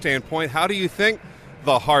player standpoint. How do you think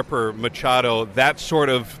the Harper, Machado, that sort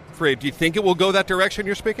of trade, do you think it will go that direction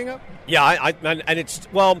you're speaking of? Yeah, I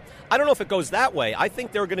don't know if it goes that way. I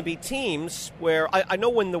think there are going to be teams where I know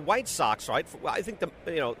when the White Sox, right? I think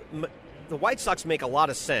the White Sox make a lot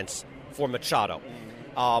of sense for Machado.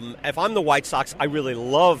 If I'm the White Sox, I really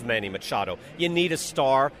love Manny Machado. You need a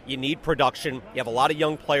star. You need production. You have a lot of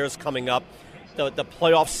young players coming up. The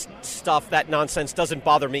playoff stuff, that nonsense doesn't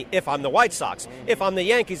bother me if I'm the White Sox. If I'm the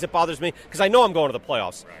Yankees, it bothers me because I know I'm going to the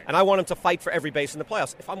playoffs, and I want them to fight for every base in the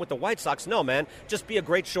playoffs. If I'm with the White Sox, no, man. Just be a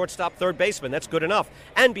great shortstop, third baseman. That's good enough.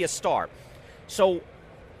 And be a star. So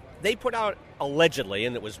they put out, allegedly,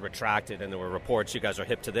 and it was retracted, and there were reports, you guys are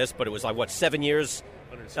hip to this, but it was like, 7 years?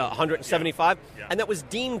 175? Yeah. And that was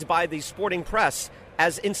deemed by the sporting press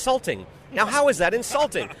as insulting. Now, how is that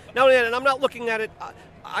insulting? Now, and I'm not looking at it...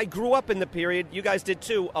 I grew up in the period, you guys did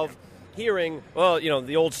too, of hearing, well,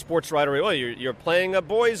 the old sports writer, well, you're playing a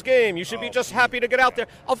boys' game. You should be just happy to get out there.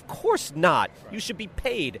 Of course not. You should be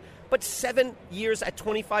paid. But 7 years at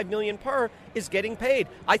 $25 million per is getting paid.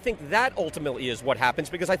 I think that ultimately is what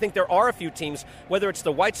happens because I think there are a few teams, whether it's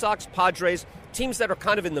the White Sox, Padres, teams that are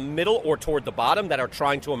kind of in the middle or toward the bottom that are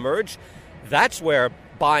trying to emerge. That's where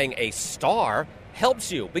buying a star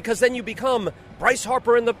helps you because then you become Bryce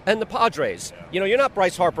Harper and the Padres. You're not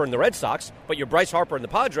Bryce Harper and the Red Sox, but you're Bryce Harper and the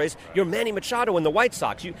Padres. You're Manny Machado and the White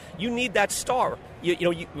Sox. You need that star,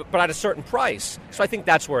 but at a certain price. So I think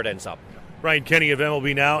that's where it ends up. Brian Kenny of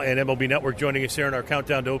MLB Now and MLB Network joining us here in our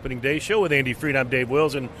Countdown to Opening Day show with Andy Freed. I'm Dave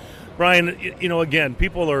Wills. And Brian, again,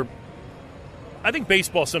 people are, I think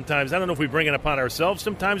baseball sometimes, I don't know if we bring it upon ourselves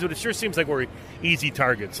sometimes, but it sure seems like we're easy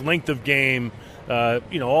targets. Length of game,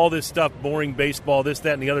 all this stuff, boring baseball, this,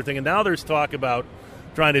 that, and the other thing. And now there's talk about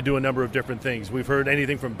trying to do a number of different things. We've heard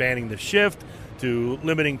anything from banning the shift to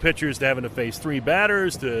limiting pitchers to having to face 3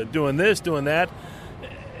 batters to doing this, doing that.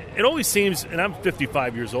 It always seems, and I'm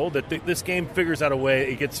 55 years old, that this game figures out a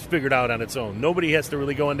way, it gets figured out on its own. Nobody has to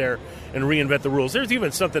really go in there and reinvent the rules. There's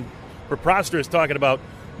even something preposterous talking about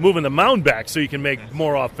moving the mound back so you can make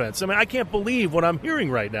more offense. I mean, I can't believe what I'm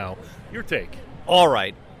hearing right now. Your take. All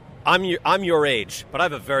right. I'm your age, but I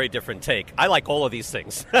have a very different take. I like all of these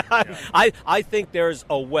things. I think there's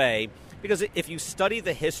a way, because if you study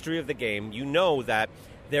the history of the game, you know that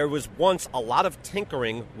there was once a lot of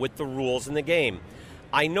tinkering with the rules in the game.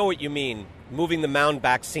 I know what you mean. Moving the mound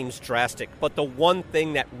back seems drastic, but the one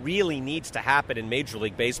thing that really needs to happen in Major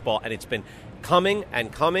League Baseball, and it's been coming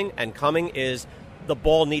and coming and coming, is the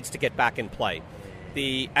ball needs to get back in play.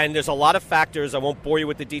 And there's a lot of factors. I won't bore you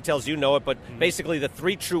with the details. You know it, but basically the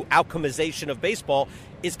 3 true outcomization of baseball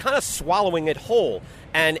is kind of swallowing it whole.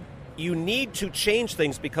 And you need to change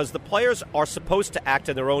things because the players are supposed to act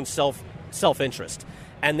in their own self-interest.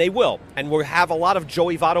 And they will. And we'll have a lot of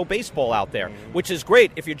Joey Votto baseball out there, which is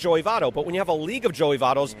great if you're Joey Votto. But when you have a league of Joey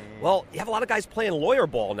Vottos, well, you have a lot of guys playing lawyer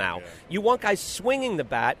ball now. You want guys swinging the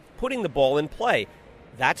bat, putting the ball in play.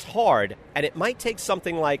 That's hard, and it might take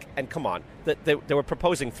something like, and come on, they were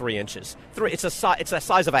proposing 3 inches. It's the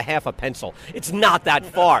size of a half a pencil. It's not that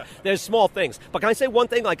far. There's small things. But can I say one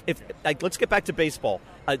thing? Let's get back to baseball.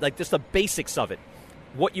 Just the basics of it.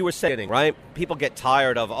 What you were saying, right? People get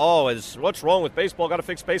tired of, what's wrong with baseball? Got to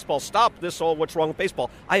fix baseball. Stop this all. What's wrong with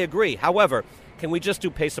baseball? I agree. However, can we just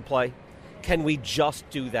do pace of play? Can we just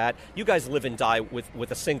do that? You guys live and die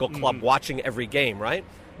with a single club watching every game, right?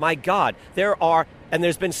 My God,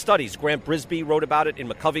 there's been studies. Grant Brisbee wrote about it in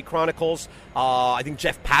McCovey Chronicles. I think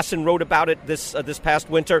Jeff Passan wrote about it this past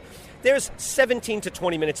winter. There's 17 to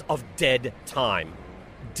 20 minutes of dead time.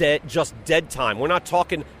 Just dead time. We're not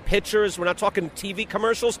talking pitchers. We're not talking TV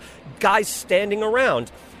commercials. Guys standing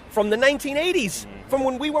around from the 1980s, from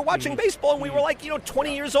when we were watching baseball and we were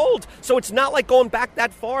 20 years old. So it's not like going back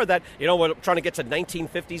that far that, we're trying to get to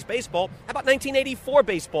 1950s baseball. How about 1984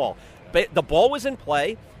 baseball? The ball was in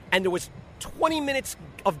play and there was 20 minutes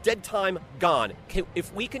of dead time gone.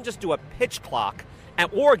 If we can just do a pitch clock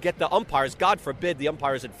or get the umpires, God forbid the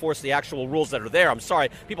umpires enforce the actual rules that are there. I'm sorry.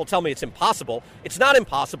 People tell me it's impossible. It's not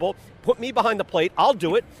impossible. Put me behind the plate. I'll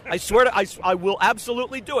do it. I swear I will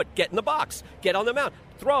absolutely do it. Get in the box. Get on the mound.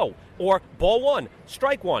 Throw. Or ball 1,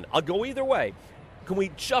 strike 1. I'll go either way. Can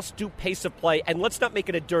we just do pace of play? And let's not make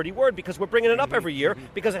it a dirty word because we're bringing it up every year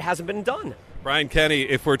because it hasn't been done. Brian Kenny,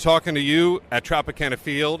 if we're talking to you at Tropicana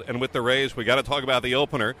Field and with the Rays, we got to talk about the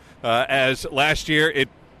opener. As last year, it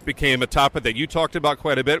became a topic that you talked about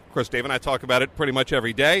quite a bit. Of course, Dave and I talk about it pretty much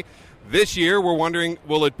every day. This year, we're wondering,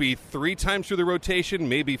 will it be 3 times through the rotation,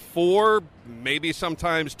 maybe 4, maybe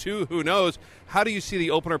sometimes 2, who knows? How do you see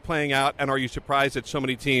the opener playing out, and are you surprised that so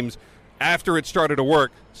many teams, after it started to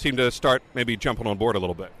work, seem to start maybe jumping on board a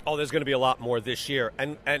little bit? Oh, there's going to be a lot more this year,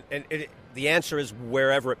 and the answer is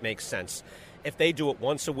wherever it makes sense. If they do it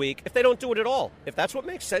once a week, if they don't do it at all, if that's what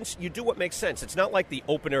makes sense, you do what makes sense. It's not like the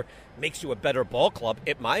opener makes you a better ball club.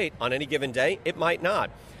 It might on any given day. It might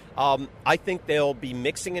not. I think they'll be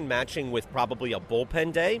mixing and matching with probably a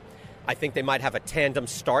bullpen day. I think they might have a tandem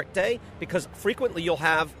start day because frequently you'll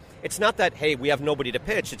have. It's not that, hey, we have nobody to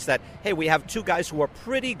pitch. It's that, hey, we have two guys who are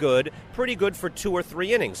pretty good for 2 or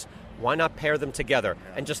 3 innings. Why not pair them together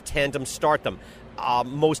and just tandem start them?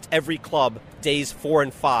 Most every club, days 4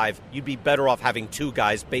 and 5, you'd be better off having 2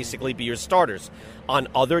 guys basically be your starters. On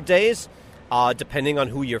other days, depending on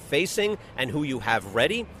who you're facing and who you have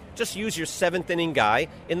ready, just use your 7th inning guy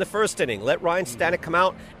in the 1st inning. Let Ryan Stanek come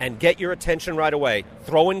out and get your attention right away.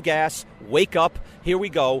 Throw in gas, wake up, here we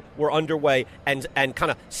go, we're underway, and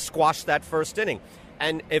kind of squash that 1st inning.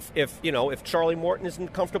 And if Charlie Morton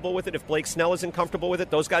isn't comfortable with it, if Blake Snell isn't comfortable with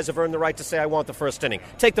it, those guys have earned the right to say, I want the 1st inning.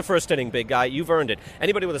 Take the 1st inning, big guy. You've earned it.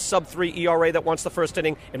 Anybody with a sub-3 ERA that wants the 1st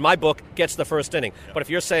inning, in my book, gets the 1st inning. But if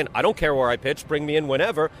you're saying, I don't care where I pitch, bring me in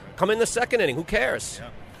whenever, come in the 2nd inning. Who cares? Yeah.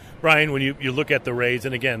 Brian, when you look at the Rays,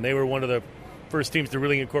 and again, they were one of the first teams to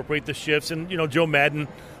really incorporate the shifts. And, Joe Madden,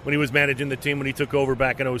 when he was managing the team, when he took over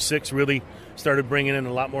back in 2006, really started bringing in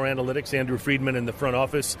a lot more analytics. Andrew Friedman in the front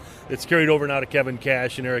office. It's carried over now to Kevin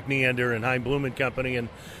Cash and Eric Neander and Hein Bloom and company. And,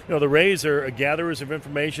 the Rays are gatherers of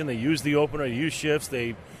information. They use the opener, they use shifts,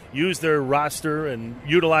 they use their roster and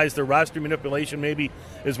utilize their roster manipulation maybe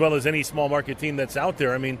as well as any small market team that's out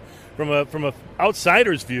there. I mean, from a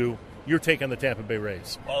outsider's view, your take on the Tampa Bay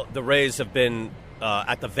Rays? Well, the Rays have been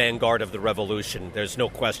at the vanguard of the revolution. There's no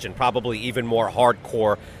question. Probably even more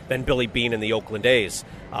hardcore than Billy Beane and the Oakland A's.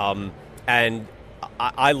 And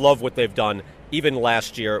I love what they've done. Even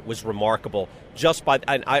last year it was remarkable.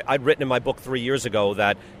 I'd written in my book 3 years ago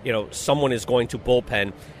that someone is going to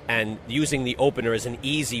bullpen, and using the opener is an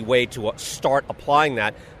easy way to start applying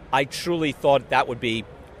that. I truly thought that would be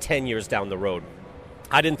 10 years down the road.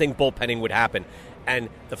 I didn't think bullpenning would happen. And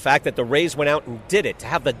the fact that the Rays went out and did it, to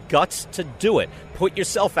have the guts to do it, put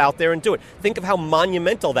yourself out there and do it. Think of how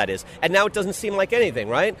monumental that is. And now it doesn't seem like anything,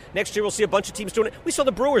 right? Next year we'll see a bunch of teams doing it. We saw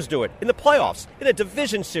the Brewers do it in the playoffs, in a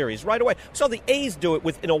division series right away. We saw the A's do it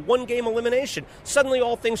in a 1-game elimination. Suddenly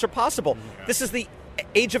all things are possible. This is the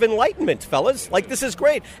age of enlightenment, fellas. This is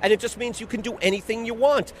great. And it just means you can do anything you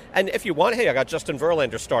want. And if you want, hey, I got Justin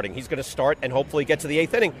Verlander starting. He's going to start and hopefully get to the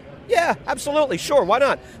 8th inning. Yeah, absolutely, sure, why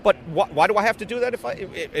not? But why do I have to do that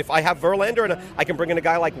if I have Verlander and I can bring in a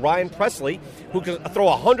guy like Ryan Presley who can throw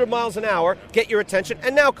 100 miles an hour, get your attention,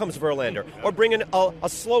 and now comes Verlander. Or bring in a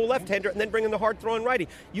slow left-hander and then bring in the hard-throwing righty.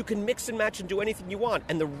 You can mix and match and do anything you want.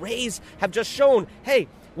 And the Rays have just shown, hey,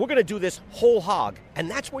 we're going to do this whole hog, and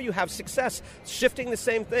that's where you have success. Shifting the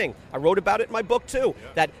same thing. I wrote about it in my book, too,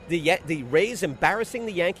 that the Rays embarrassing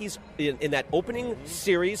the Yankees in that opening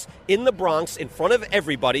series in the Bronx in front of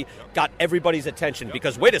everybody got everybody's attention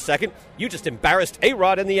because, wait a second, you just embarrassed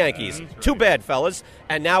A-Rod and the Yankees. Too bad, fellas.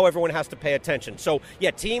 And now everyone has to pay attention. So,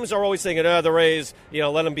 yeah, teams are always thinking, the Rays,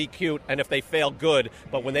 let them be cute, and if they fail, good.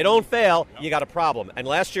 But when they don't fail, you got a problem. And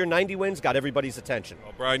last year, 90 wins got everybody's attention.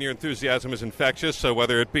 Well, Brian, your enthusiasm is infectious, so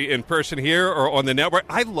whether it be in person here or on the network,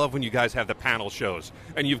 I love when you guys have the panel shows.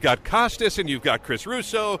 And you've got Costas, and you've got Chris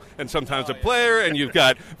Russo, and sometimes a player, and you've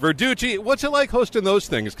got Verducci. What's it like hosting those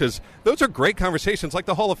things? Because those are great conversations, like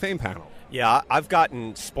the Hall of Fame panel. Yeah, I've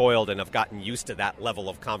gotten spoiled and I've gotten used to that level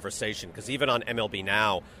of conversation because even on MLB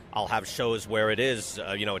Now, I'll have shows where it is,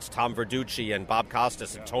 it's Tom Verducci and Bob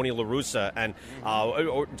Costas and Tony La Russa and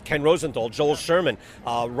or Ken Rosenthal, Joel Sherman,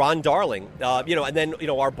 Ron Darling, and then,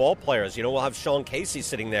 our ball players. We'll have Sean Casey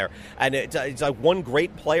sitting there. And it's like one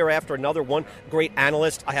great player after another, one great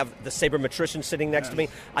analyst. I have the sabermetrician sitting next to me.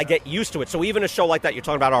 I get used to it. So even a show like that, you're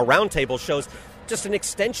talking about our roundtable shows, just an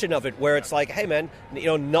extension of it where it's like, hey, man,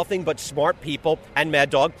 nothing but smart people and Mad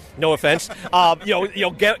Dog, no offense,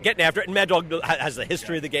 getting after it. And Mad Dog has the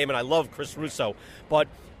history of the game, and I love Chris Russo. But,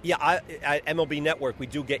 yeah, at MLB Network, we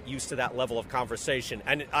do get used to that level of conversation.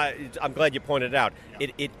 And I'm glad you pointed it out.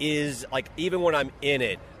 It is, like, even when I'm in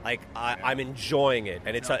it, like, I'm enjoying it,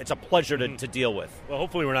 and it's a pleasure to deal with. Well,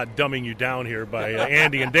 hopefully we're not dumbing you down here by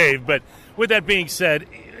Andy and Dave. But with that being said,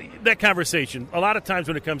 that conversation, a lot of times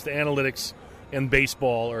when it comes to analytics in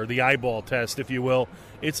baseball, or the eyeball test, if you will,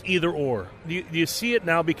 it's either or. Do you see it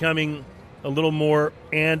now becoming a little more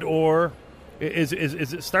and or? Is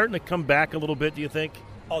it starting to come back a little bit, do you think?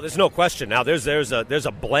 Oh, there's no question. Now there's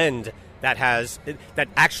a blend that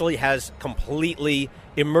actually has completely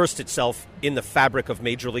immersed itself in the fabric of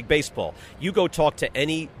Major League Baseball. You go talk to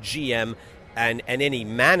any GM and any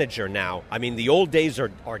manager now. I mean, the old days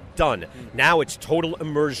are done. Now it's total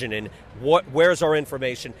immersion in Where's our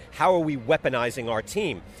information? How are we weaponizing our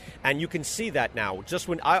team? And you can see that now. Just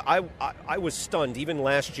when I was stunned, even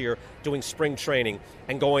last year, doing spring training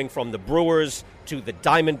and going from the Brewers to the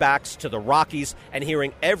Diamondbacks to the Rockies and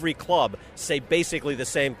hearing every club say basically the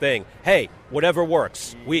same thing. Hey, whatever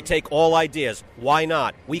works. We take all ideas. Why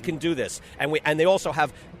not? We can do this. And they also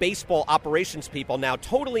have baseball operations people now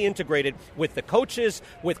totally integrated with the coaches,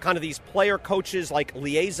 with kind of these player coaches like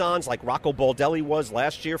liaisons like Rocco Baldelli was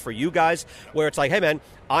last year for you guys, where it's like, hey, man,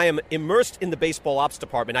 I am immersed in the baseball ops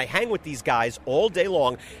department. I hang with these guys all day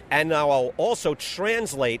long, and now I'll also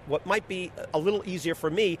translate what might be a little easier for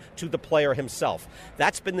me to the player himself.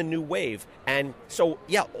 That's been the new wave. And so,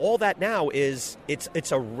 yeah, all that now is it's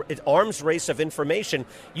an arms race of information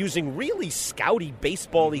using really scouty,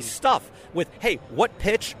 baseball-y stuff with, hey, what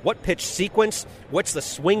pitch sequence, what's the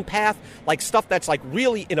swing path, like stuff that's like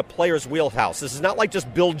really in a player's wheelhouse. This is not like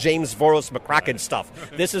just Bill James, Voros, McCracken stuff.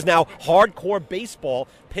 This is now hardcore baseball,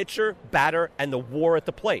 pitcher, batter, and the war at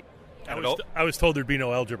the plate. I was told there'd be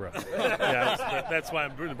no algebra. That's why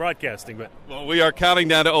I'm doing the broadcasting. But well, we are counting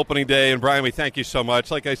down to opening day, and Brian, we thank you so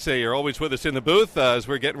much. Like I say, you're always with us in the booth as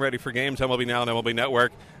we're getting ready for games, MLB Now and MLB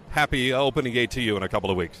Network. Happy opening day to you in a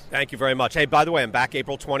couple of weeks. Thank you very much. Hey, by the way, I'm back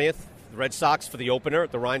April 20th. The Red Sox for the opener,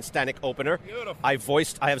 the Ryan Stanek opener. Beautiful. I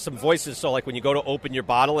have some voices, so like when you go to open your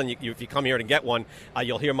bottle and if you come here to get one,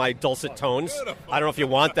 you'll hear my dulcet tones. Beautiful. I don't know if you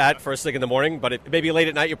want that first thing in the morning, but maybe late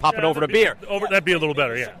at night you're popping over to beer. That'd be a little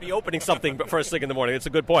better, yeah. Be opening something first thing in the morning. It's a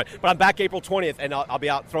good point. But I'm back April 20th, and I'll be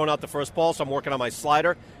out throwing out the first ball, so I'm working on my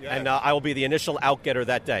slider, and I will be the initial out-getter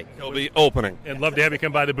that day. He'll be opening. And love to have you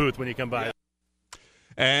come by the booth when you come by. Yeah.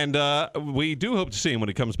 And we do hope to see him when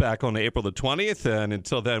he comes back on April the 20th. And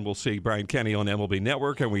until then, we'll see Brian Kenny on MLB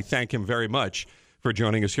Network. And we thank him very much for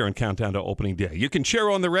joining us here on Countdown to Opening Day. You can cheer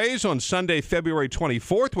on the Rays on Sunday, February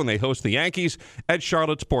 24th when they host the Yankees at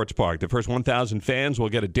Charlotte Sports Park. The first 1,000 fans will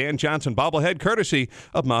get a Dan Johnson bobblehead courtesy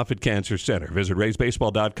of Moffitt Cancer Center. Visit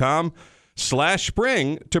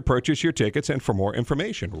RaysBaseball.com/spring to purchase your tickets and for more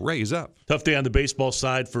information. Raise up. Tough day on the baseball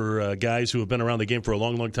side for guys who have been around the game for a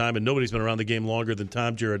long, long time, and nobody's been around the game longer than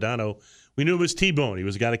Tom Giordano. We knew it was T-Bone. He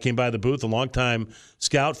was a guy that came by the booth, a long-time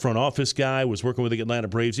scout, front office guy, was working with the Atlanta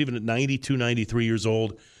Braves, even at 92, 93 years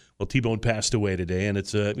old. Well, T-Bone passed away today, and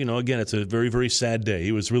it's it's a very, very sad day.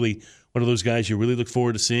 He was really one of those guys you really look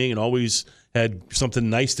forward to seeing and always had something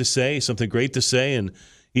nice to say, something great to say, and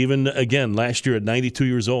even, again, last year at 92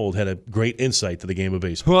 years old, had a great insight to the game of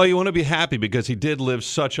baseball. Well, you want to be happy because he did live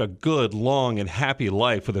such a good, long, and happy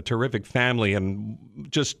life with a terrific family and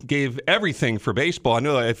just gave everything for baseball. I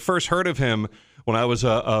know I first heard of him when I was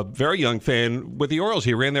a very young fan with the Orioles.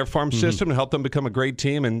 He ran their farm system and helped them become a great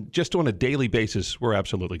team, and just on a daily basis, we're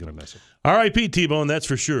absolutely going to miss him. R.I.P. T-Bone, that's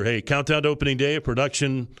for sure. Hey, Countdown to Opening Day, a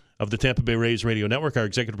production of the Tampa Bay Rays Radio Network. Our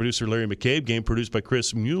executive producer, Larry McCabe. Game produced by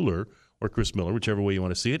Chris Mueller. Or Chris Miller, whichever way you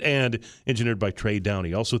want to see it, and engineered by Trey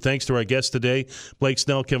Downey. Also, thanks to our guests today, Blake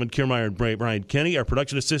Snell, Kevin Kiermaier, and Brian Kenny. Our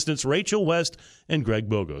production assistants, Rachel West and Greg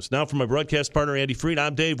Bogos. Now, from my broadcast partner, Andy Freed,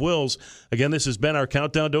 I'm Dave Wills. Again, this has been our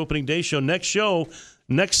Countdown to Opening Day show. Next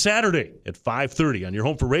Saturday at 5:30 on your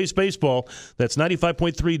home for Rays Baseball. That's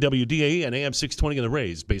 95.3 WDAE and AM 620 in the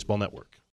Rays Baseball Network.